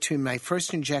time between my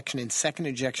first injection and second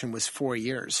injection was 4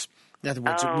 years. In other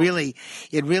words,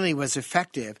 it really was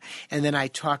effective. And then I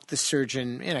talked the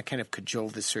surgeon, and I kind of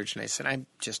cajoled the surgeon. I said, I'm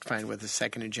just fine with the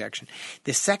second injection.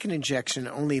 The second injection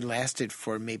only lasted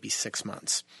for maybe 6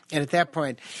 months. And at that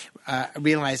point, I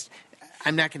realized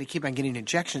I'm not going to keep on getting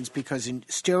injections because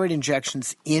steroid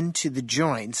injections into the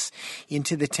joints,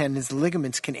 into the tendons, the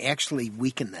ligaments can actually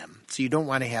weaken them. So you don't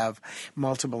want to have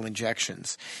multiple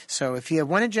injections. So if you have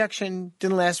one injection,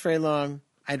 didn't last very long,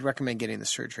 I'd recommend getting the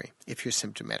surgery if you're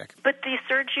symptomatic. But the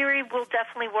surgery will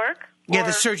definitely work? Yeah,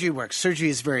 the surgery works. Surgery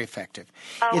is very effective.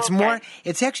 Oh,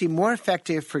 It's actually more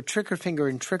effective for trigger finger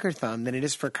and trigger thumb than it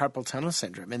is for carpal tunnel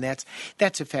syndrome, and that's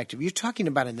effective. You're talking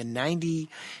about in the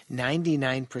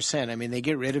 99%. I mean, they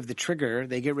get rid of the trigger,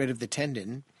 they get rid of the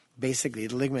tendon, basically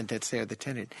the ligament that's there, the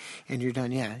tendon, and you're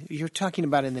done. Yeah, you're talking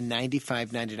about in the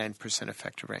 95-99%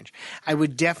 effective range. I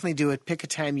would definitely do it. Pick a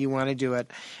time you want to do it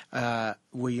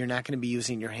where you're not going to be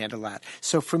using your hand a lot.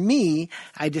 So for me,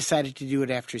 I decided to do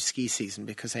it after ski season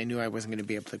because I knew I wasn't going to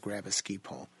be able to grab a ski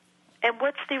pole. And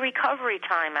what's the recovery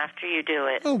time after you do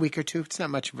it? A week or two. It's not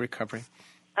much of a recovery.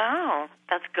 Oh,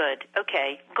 that's good.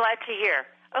 Okay, glad to hear.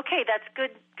 Okay, that's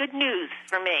good news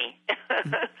for me.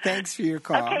 Thanks for your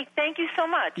call. Okay, thank you so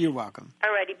much. You're welcome.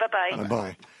 All righty, bye-bye.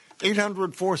 Bye-bye.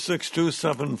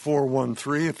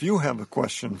 800-462-7413 if you have a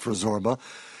question for Zorba.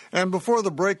 And before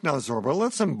the break now, Zorba,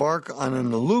 let's embark on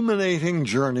an illuminating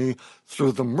journey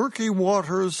through the murky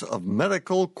waters of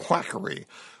medical quackery.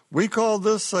 We call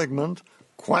this segment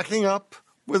Quacking Up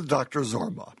with Dr.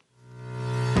 Zorba.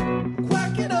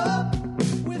 Quack it up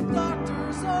with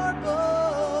Dr.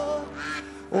 Zorba.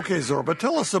 Okay, Zorba,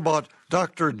 tell us about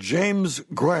Dr. James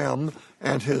Graham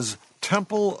and his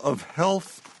Temple of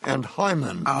Health and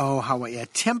hymen. Oh, yeah.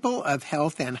 Temple of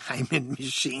Health and Hymen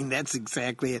machine. That's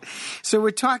exactly it. So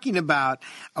we're talking about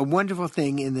a wonderful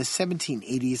thing in the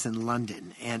 1780s in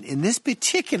London. And in this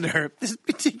particular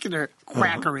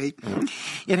quackery,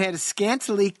 it had a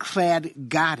scantily clad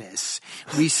goddess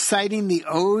reciting the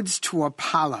odes to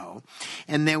Apollo.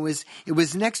 And it was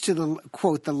next to the,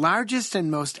 quote, the largest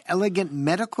and most elegant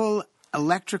medical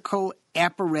electrical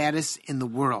apparatus in the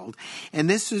world. And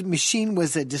this machine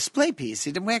was a display piece.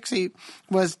 It actually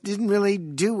didn't really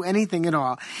do anything at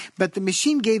all. But the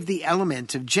machine gave the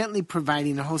element of gently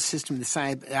providing the whole system,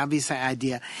 the obvious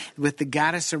idea with the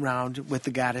goddess around, with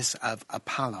the goddess of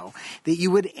Apollo, that you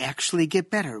would actually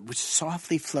get better. It would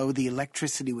softly flow, the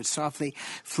electricity would softly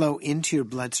flow into your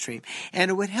bloodstream. And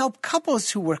it would help couples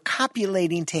who were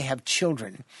copulating to have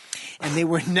children. And they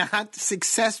were not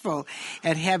successful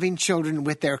at having children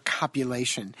with their copulation.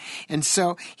 And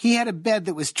so he had a bed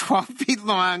that was 12 feet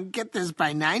long, get this,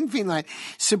 by 9 feet wide,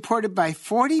 supported by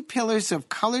 40 pillars of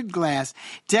colored glass,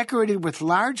 decorated with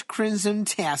large crimson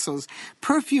tassels.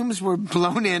 Perfumes were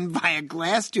blown in via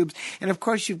glass tubes. And, of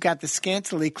course, you've got the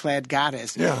scantily clad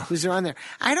goddess who's around there.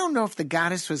 I don't know if the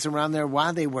goddess was around there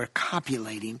while they were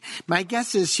copulating. My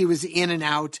guess is she was in and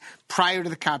out prior to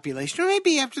the copulation, or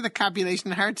maybe after the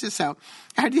copulation. Hard to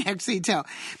actually tell.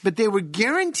 But they were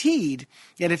guaranteed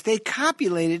that if they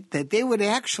copulated, that they would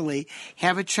actually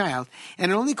have a child.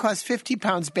 And it only cost 50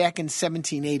 pounds back in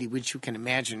 1780, which you can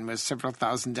imagine was several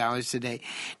 $1,000s today.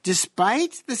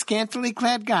 Despite the scantily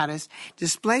clad goddess,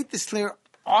 despite the slur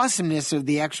awesomeness of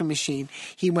the actual machine,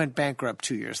 he went bankrupt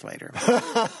 2 years later.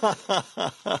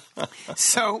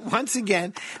 So, once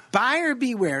again, buyer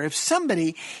beware. If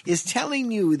somebody is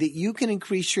telling you that you can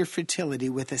increase your fertility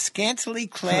with a scantily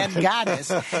clad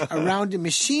goddess around a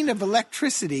machine of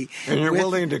electricity, and you're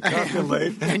willing to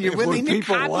copulate, and you're willing to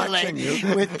people copulate watching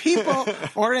you, with people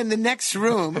or in the next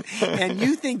room, and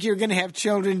you think you're going to have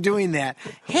children doing that,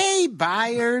 hey,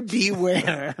 buyer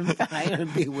beware. Buyer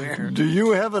beware. Do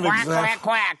you have an Quack,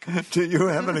 example? quack, quack. Do you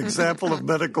have an example of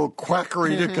medical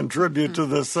quackery to contribute to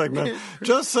this segment?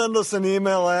 Just send us an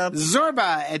email at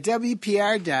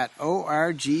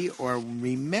zorba@wpr.org, or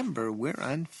remember, we're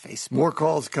on Facebook. More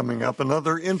calls coming up,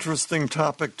 another interesting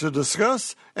topic to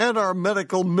discuss, and our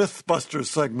medical Mythbusters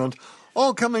segment,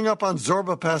 all coming up on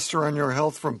Zorba Pastor on Your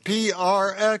Health from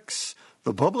PRX,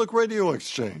 the Public Radio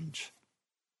Exchange.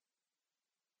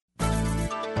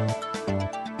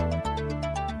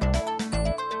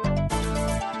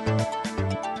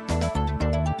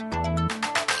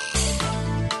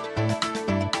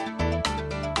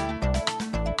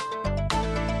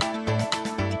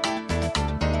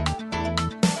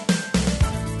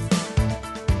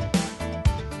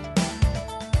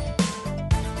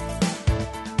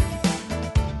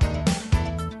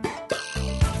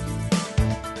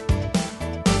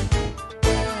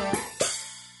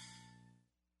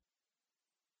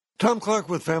 Tom Clark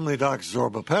with Family Doc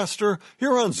Zorba Pastor,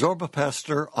 here on Zorba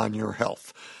Pastor on Your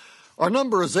Health. Our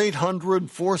number is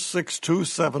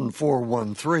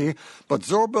 800-462-7413, but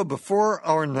Zorba, before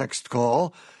our next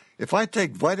call, if I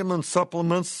take vitamin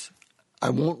supplements, I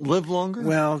won't live longer?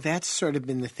 Well, that's sort of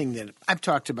been the thing that I've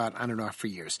talked about on and off for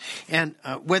years, and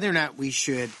whether or not we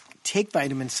should take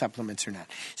vitamin supplements or not.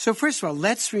 So first of all,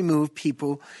 let's remove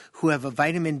people who have a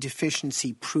vitamin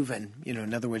deficiency proven. You know,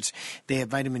 in other words, they have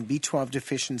vitamin B12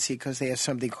 deficiency because they have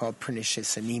something called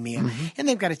pernicious anemia, and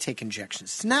they've got to take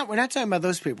injections. We're not talking about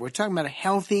those people. We're talking about a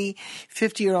healthy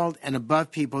 50-year-old and above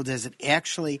people. Does it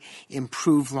actually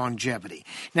improve longevity?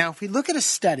 Now, if we look at a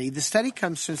study, the study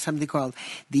comes from something called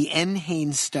the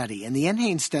NHANES study. And the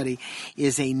NHANES study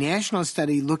is a national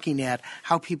study looking at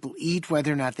how people eat,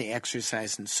 whether or not they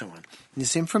exercise, and so on.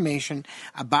 This information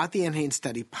about the NHANES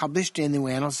study published in the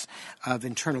Annals of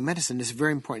Internal Medicine is a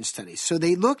very important study. So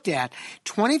they looked at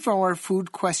 24-hour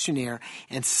food questionnaire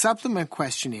and supplement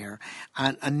questionnaire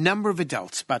on a number of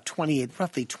adults,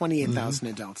 roughly 28,000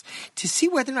 adults, to see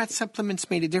whether or not supplements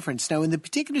made a difference. Now, in the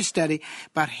particular study,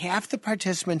 about half the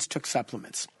participants took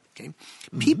supplements. Okay.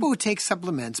 People who take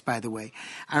supplements, by the way,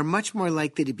 are much more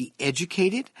likely to be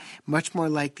educated, much more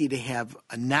likely to have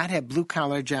not have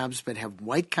blue-collar jobs but have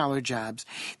white-collar jobs.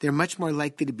 They're much more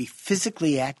likely to be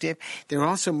physically active. They're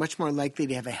also much more likely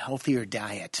to have a healthier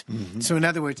diet. So in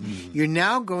other words, you're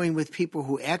now going with people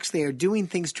who actually are doing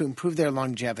things to improve their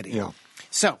longevity. Yeah.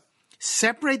 So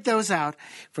separate those out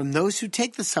from those who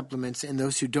take the supplements and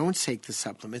those who don't take the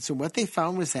supplements. And what they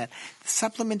found was that the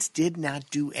supplements did not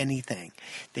do anything.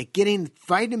 That getting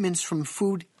vitamins from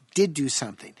food did do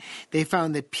something. They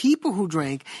found that people who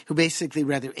basically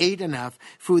rather ate enough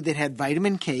food that had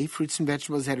vitamin K, fruits and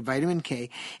vegetables that had vitamin K,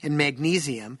 and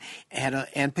magnesium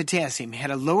and potassium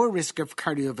had a lower risk of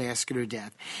cardiovascular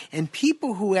death. And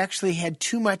people who actually had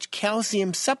too much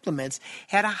calcium supplements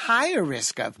had a higher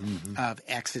risk of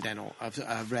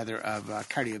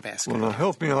cardiovascular Well, now death.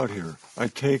 help me out here. I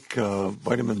take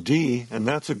vitamin D, and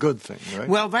that's a good thing, right?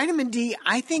 Well, vitamin D,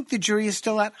 I think the jury is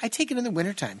still out. I take it in the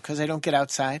wintertime because I don't get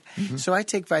outside. So I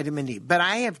take vitamin D. But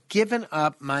I have given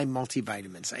up my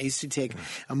multivitamins. I used to take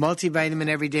a multivitamin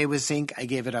every day with zinc. I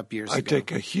gave it up years ago. I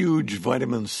take a huge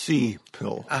vitamin C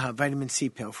pill. Vitamin C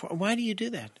pill. Why do you do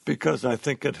that? Because I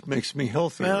think it makes me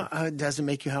healthier. Well, does it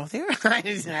make you healthier?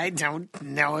 I don't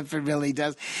know if it really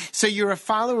does. So you're a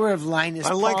follower of Linus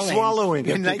I Pauling. like swallowing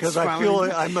it You because like I feel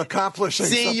swallowing it? I'm accomplishing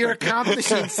something. See, you're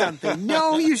accomplishing something.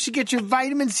 No, you should get your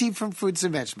vitamin C from fruits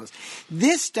and vegetables.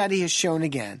 This study has shown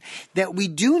again that we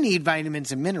do need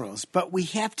vitamins and minerals, but we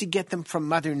have to get them from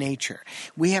Mother Nature.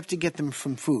 We have to get them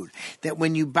from food. That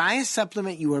when you buy a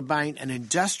supplement, you are buying an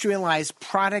industrialized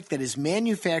product that is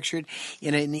manufactured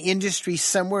in an industry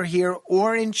somewhere here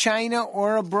or in China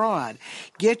or abroad.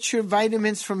 Get your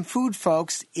vitamins from food,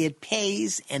 folks. It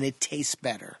pays and it tastes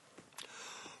better.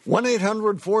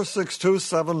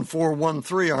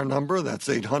 1-800-462-7413, our number. That's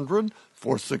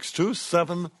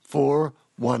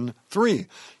 800-462-7413.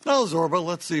 Now, Zorba,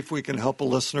 let's see if we can help a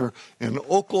listener in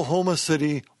Oklahoma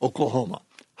City, Oklahoma.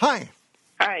 Hi.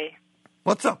 Hi.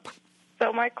 What's up?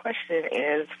 So my question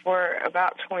is, for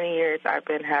about 20 years, I've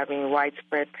been having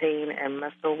widespread pain and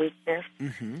muscle weakness.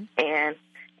 And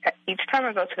each time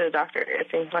I go to the doctor,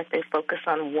 it seems like they focus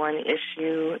on one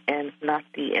issue and not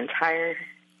the entirety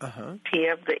of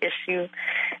the issue.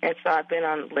 And so I've been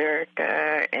on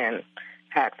Lyrica and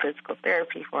had physical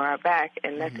therapy for my back,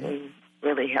 and nothing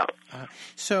really helped.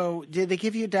 So did they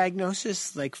give you a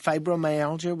diagnosis like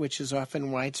fibromyalgia, which is often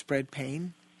widespread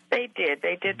pain? They did.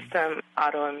 They did some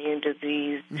autoimmune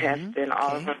disease tests, and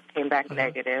all of them came back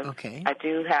negative. Okay. I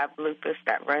do have lupus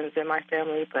that runs in my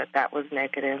family, but that was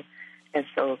negative. And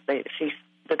so the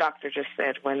doctor just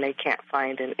said when they can't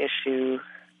find an issue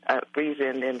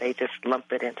reason, then they just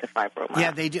lump it into fibromyalgia.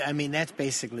 Yeah, they do. I mean, that's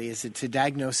basically it's a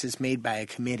diagnosis made by a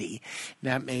committee,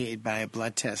 not made by a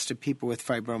blood test. People with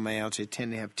fibromyalgia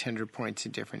tend to have tender points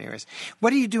in different areas.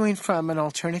 What are you doing from an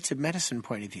alternative medicine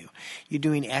point of view? You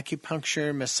doing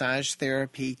acupuncture, massage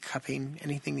therapy, cupping,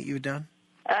 anything that you've done?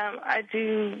 I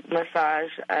do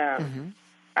massage.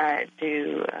 I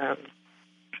do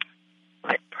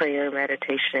like prayer,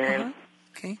 meditation.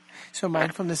 Okay. So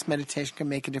mindfulness meditation can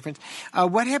make a difference.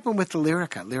 What happened with the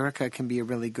Lyrica? Lyrica can be a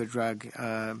really good drug.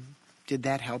 Did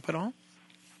that help at all?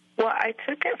 Well, I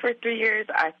took it for 3 years.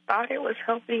 I thought it was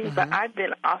helping, but I've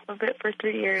been off of it for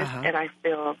 3 years, and I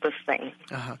feel the same.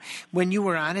 When you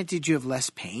were on it, did you have less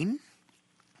pain?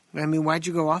 I mean, why'd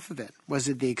you go off of it? Was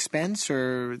it the expense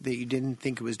or that you didn't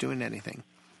think it was doing anything?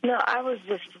 No, I was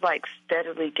just like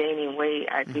steadily gaining weight.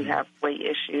 I do have weight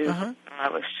issues. I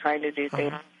was trying to do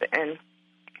things, and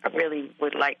I really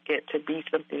would like it to be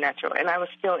something natural. And I was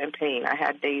still in pain. I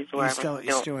had days where I was still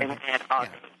in pain.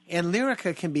 And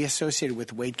Lyrica can be associated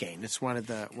with weight gain. It's one of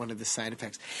the side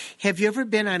effects. Have you ever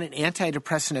been on an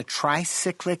antidepressant, a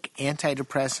tricyclic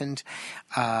antidepressant,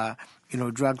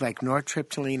 drug like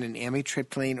nortriptyline and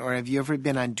amitriptyline, or have you ever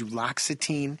been on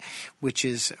duloxetine, which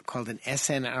is called an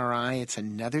SNRI? It's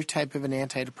another type of an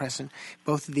antidepressant.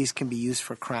 Both of these can be used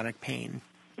for chronic pain.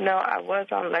 No, I was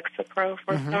on Lexapro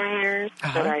for 3 years,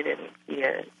 but I didn't see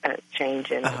a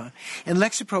change in it. And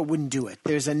Lexapro wouldn't do it.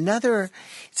 It's another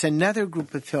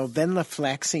group of pills.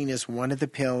 Venlafaxine is one of the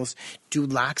pills.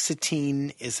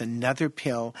 Duloxetine is another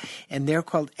pill. And they're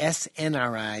called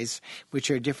SNRIs,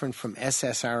 which are different from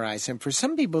SSRIs. And for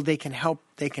some people, they can help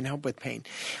with pain.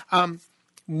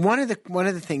 One of the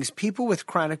things, people with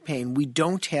chronic pain, we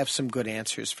don't have some good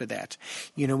answers for that.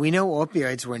 We know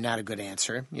opioids were not a good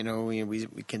answer. We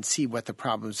can see what the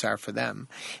problems are for them.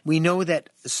 We know that,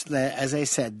 as I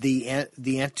said, the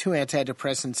two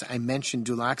antidepressants I mentioned,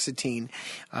 duloxetine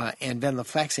and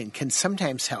venlafaxine, can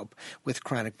sometimes help with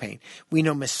chronic pain. We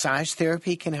know massage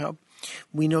therapy can help.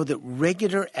 We know that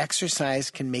regular exercise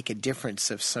can make a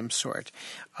difference of some sort.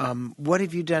 What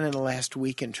have you done in the last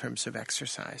week in terms of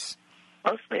exercise?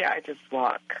 Mostly I just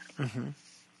walk.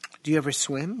 Do you ever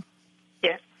swim?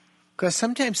 Yes. because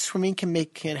sometimes swimming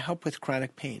can help with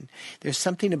chronic pain. There's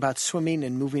something about swimming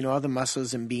and moving all the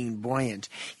muscles and being buoyant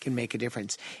can make a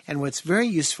difference. And what's very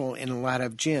useful in a lot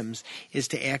of gyms is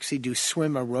to actually do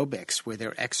swim aerobics, where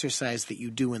they're exercise that you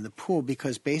do in the pool,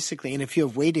 because basically, and if you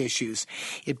have weight issues,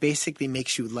 it basically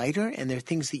makes you lighter, and there are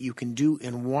things that you can do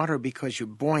in water because you're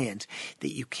buoyant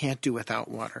that you can't do without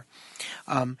water.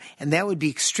 And that would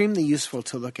be extremely useful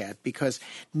to look at, because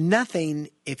nothing,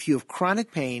 if you have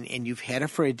chronic pain and you've had it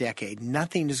for a decade,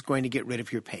 nothing is going to get rid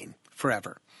of your pain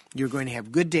forever. You're going to have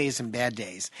good days and bad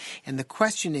days. And the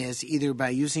question is, either by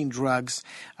using drugs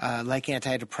like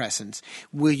antidepressants,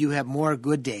 will you have more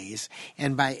good days?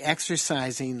 And by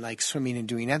exercising like swimming and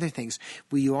doing other things,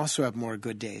 will you also have more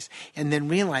good days? And then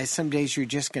realize some days you're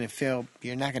just going to feel,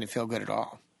 you're not going to feel good at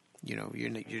all. You know,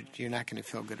 you're not going to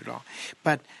feel good at all.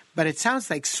 But it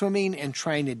sounds like swimming and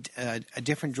trying a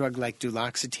different drug like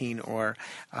duloxetine or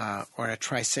a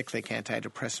tricyclic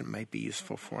antidepressant might be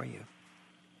useful for you.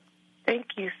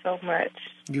 Thank you so much.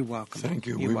 You're welcome. Thank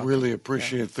you. You're We welcome. really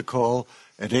appreciate the call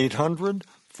at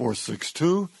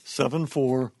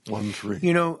 800-462-7413.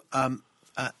 You know,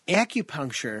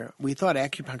 acupuncture, we thought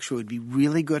acupuncture would be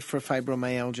really good for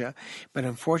fibromyalgia, but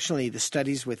unfortunately the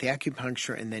studies with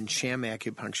acupuncture and then sham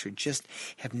acupuncture just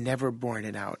have never borne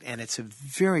it out, and it's a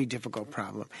very difficult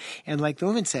problem. And like the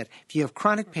woman said, if you have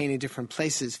chronic pain in different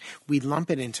places, we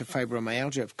lump it into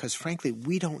fibromyalgia because, frankly,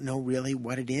 we don't know really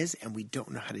what it is, and we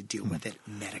don't know how to deal with it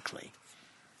medically.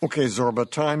 Okay, Zorba,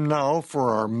 time now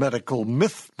for our medical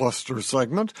Mythbuster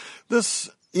segment. This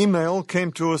email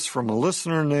came to us from a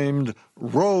listener named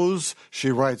Rose.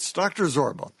 She writes, Dr.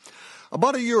 Zorba,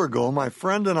 about a year ago, my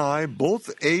friend and I both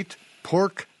ate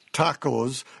pork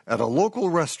tacos at a local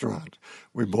restaurant.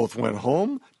 We both went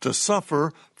home to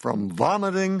suffer from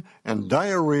vomiting and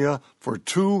diarrhea for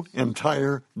 2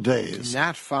 entire days.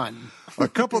 Not fun. A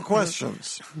couple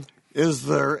questions. Is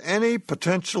there any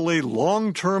potentially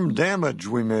long-term damage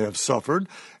we may have suffered,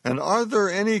 and are there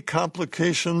any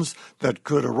complications that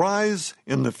could arise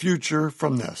in the future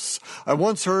from this? I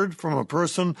once heard from a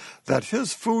person that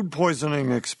his food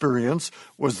poisoning experience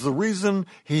was the reason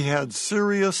he had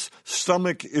serious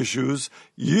stomach issues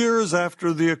years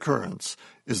after the occurrence.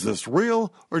 Is this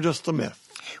real or just a myth?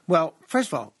 Well, first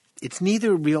of all, it's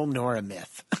neither real nor a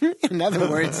myth. In other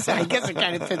words, I guess it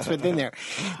kind of fits within there.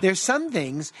 There's some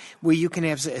things where you can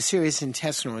have a serious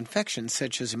intestinal infection,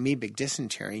 such as amoebic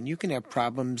dysentery, and you can have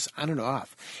problems on and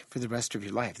off for the rest of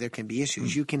your life. There can be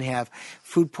issues. You can have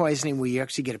food poisoning where you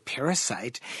actually get a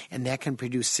parasite, and that can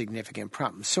produce significant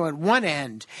problems. So at one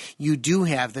end, you do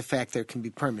have the fact there can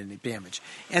be permanent damage.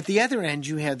 At the other end,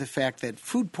 you have the fact that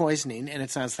food poisoning, and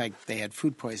it sounds like they had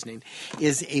food poisoning,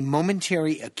 is a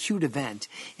momentary acute event,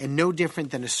 and no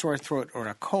different than a sore throat or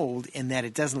a cold in that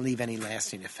it doesn't leave any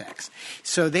lasting effects.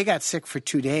 So they got sick for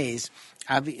 2 days.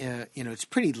 It's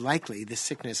pretty likely the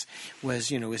sickness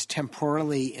was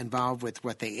temporally involved with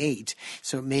what they ate.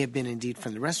 So it may have been indeed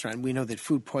from the restaurant. We know that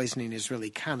food poisoning is really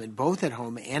common, both at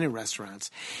home and in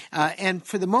restaurants. And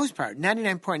for the most part,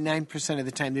 99.9% of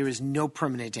the time, there is no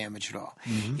permanent damage at all.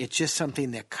 Mm-hmm. It's just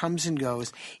something that comes and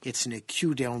goes. It's an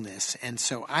acute illness. And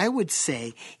so I would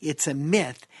say it's a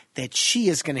myth that she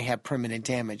is going to have permanent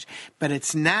damage. But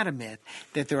it's not a myth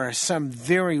that there are some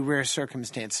very rare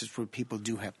circumstances where people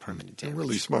do have permanent damage.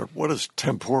 Really smart. What does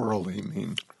temporally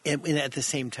mean? At the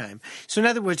same time. So in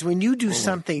other words, when you do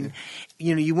something,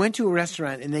 you went to a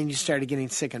restaurant and then you started getting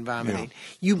sick and vomiting,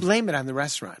 you blame it on the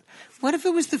restaurant. What if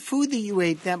it was the food that you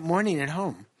ate that morning at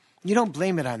home? You don't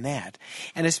blame it on that.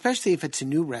 And especially if it's a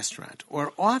new restaurant,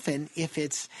 or often if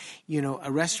it's,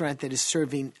 a restaurant that is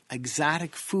serving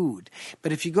exotic food.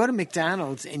 But if you go to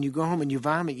McDonald's and you go home and you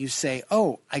vomit, you say,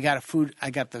 oh, I got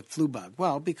the flu bug.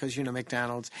 Well, because,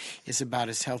 McDonald's is about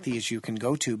as healthy as you can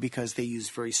go to because they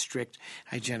use very strict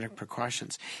hygienic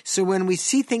precautions. So when we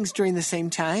see things during the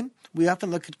same time, we often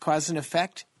look at cause and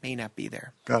effect, may not be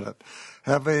there. Got it.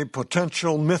 Have a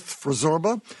potential myth for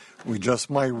Zorba? We just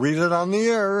might read it on the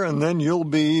air, and then you'll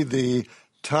be the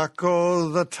taco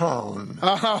of the town.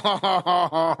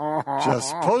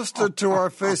 Just post it to our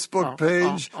Facebook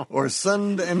page or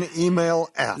send an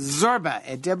email at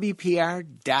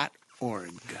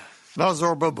zorba@wpr.org. Now,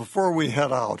 Zorba, before we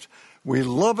head out, we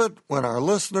love it when our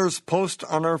listeners post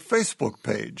on our Facebook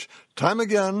page. Time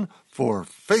again for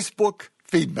Facebook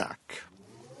feedback.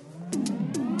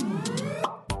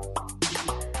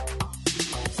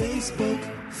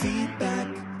 Facebook feedback.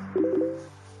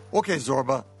 Okay,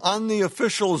 Zorba, on the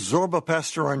official Zorba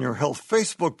Pastor on Your Health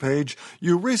Facebook page,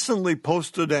 you recently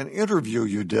posted an interview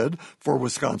you did for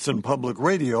Wisconsin Public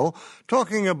Radio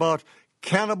talking about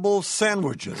cannibal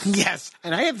sandwiches. Yes,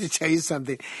 and I have to tell you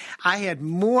something. I had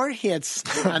more hits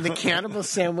on the Cannibal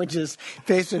Sandwiches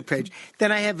Facebook page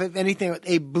than I have of anything.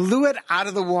 They blew it out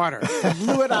of the water.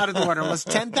 Almost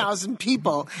 10,000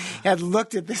 people had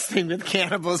looked at this thing with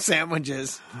cannibal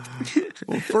sandwiches.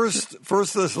 Well,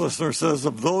 first, this listener says,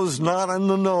 of those not in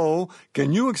the know,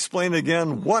 can you explain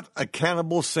again what a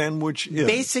cannibal sandwich is?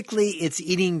 Basically, it's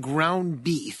eating ground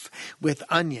beef with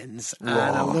onions on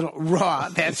a little raw.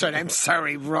 That's right. I'm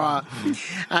sorry, raw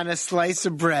on a slice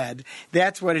of bread.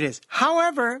 That's what it is.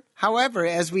 However,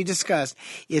 as we discussed,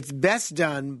 it's best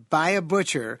done by a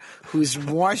butcher who's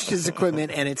washed his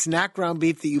equipment, and it's not ground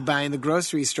beef that you buy in the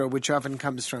grocery store, which often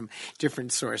comes from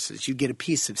different sources. You get a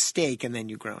piece of steak and then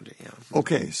you ground it.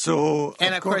 Okay, so...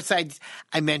 And of course, I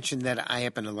mentioned that I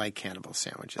happen to like cannibal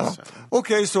sandwiches. So.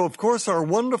 Okay, so of course our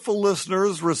wonderful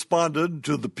listeners responded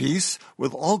to the piece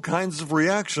with all kinds of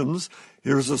reactions.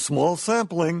 Here's a small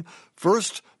sampling.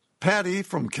 First, Patty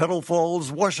from Kettle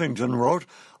Falls, Washington wrote,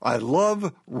 I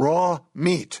love raw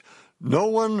meat. No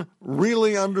one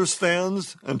really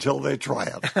understands until they try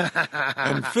it.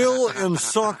 And Phil in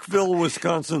Saukville,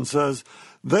 Wisconsin says,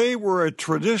 they were a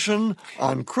tradition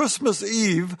on Christmas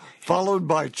Eve, followed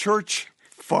by church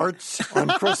farts on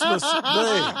Christmas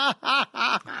Day.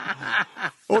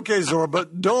 Okay, Zorba,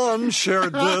 Dawn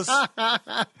shared this.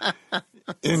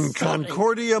 In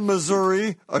Concordia,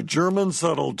 Missouri, a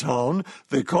German-settled town,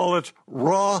 they call it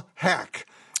raw hack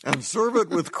and serve it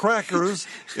with crackers.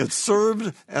 It's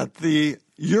served at the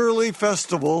yearly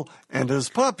festival and is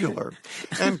popular.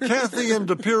 And Kathy in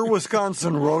De Pere,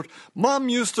 Wisconsin wrote, Mom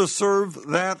used to serve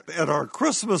that at our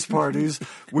Christmas parties.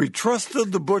 We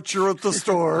trusted the butcher at the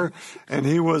store, and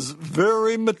he was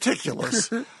very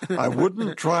meticulous. I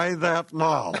wouldn't try that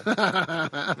now.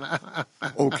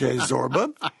 Okay,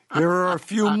 Zorba, here are a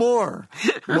few more.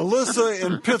 Melissa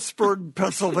in Pittsburgh,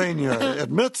 Pennsylvania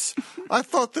admits, I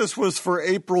thought this was for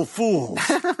April Fools.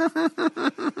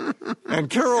 And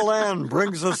Carol Ann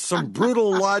brings us some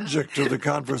brutal logic to the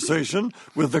conversation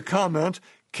with the comment,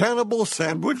 cannibal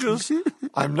sandwiches?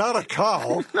 I'm not a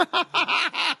cow.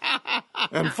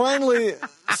 And finally,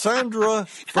 Sandra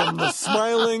from the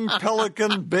Smiling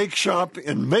Pelican Bake Shop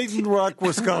in Maiden Rock,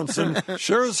 Wisconsin,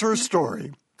 shares her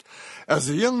story. As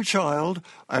a young child,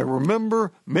 I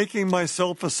remember making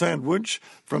myself a sandwich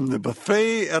from the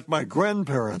buffet at my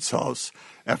grandparents' house.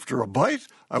 After a bite,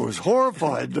 I was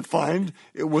horrified to find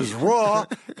it was raw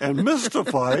and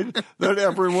mystified that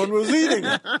everyone was eating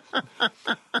it.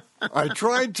 I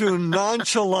tried to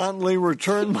nonchalantly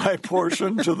return my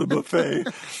portion to the buffet,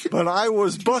 but I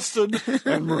was busted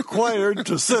and required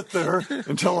to sit there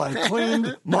until I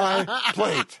cleaned my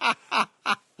plate.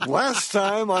 Last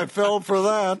time I fell for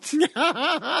that.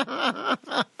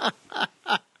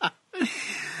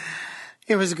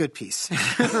 It was a good piece.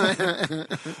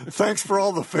 Thanks for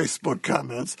all the Facebook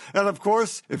comments. And of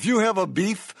course, if you have a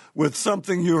beef with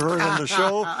something you heard on the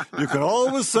show, you can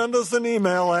always send us an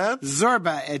email at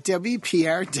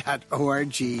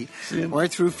zorba@wpr.org or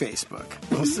through Facebook.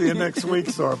 We'll see you next week,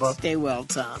 Zorba. Stay well,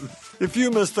 Tom. If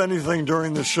you missed anything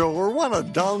during the show or want to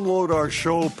download our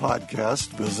show podcast,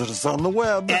 visit us on the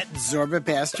web at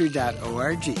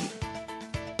zorbapastor.org.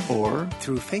 Or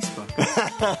through Facebook.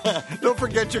 Don't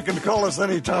forget you can call us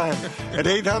anytime at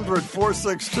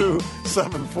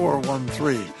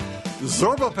 800-462-7413.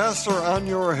 Zorba Pastor on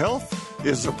Your Health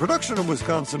is a production of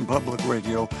Wisconsin Public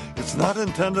Radio. It's not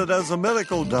intended as a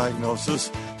medical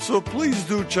diagnosis, so please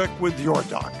do check with your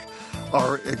doc.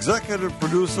 Our executive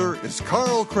producer is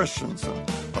Carl Christensen.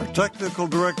 Our technical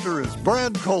director is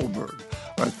Brad Kohlberg.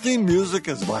 Our theme music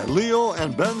is by Leo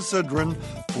and Ben Sidran.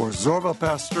 For Zorba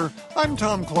Pastor, I'm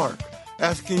Tom Clark,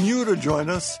 asking you to join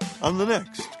us on the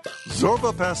next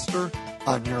Zorba Pastor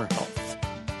on Your Health.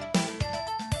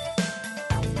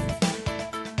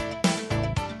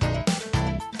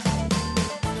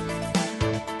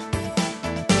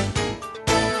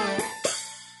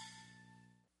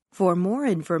 For more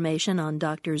information on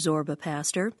Dr. Zorba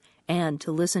Pastor and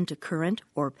to listen to current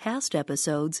or past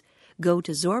episodes, go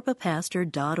to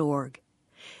zorbapastor.org.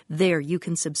 There you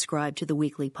can subscribe to the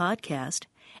weekly podcast,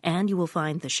 and you will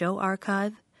find the show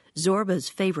archive, Zorba's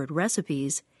favorite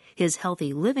recipes, his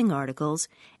healthy living articles,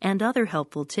 and other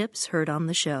helpful tips heard on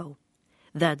the show.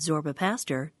 That's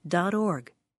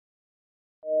zorbapastor.org.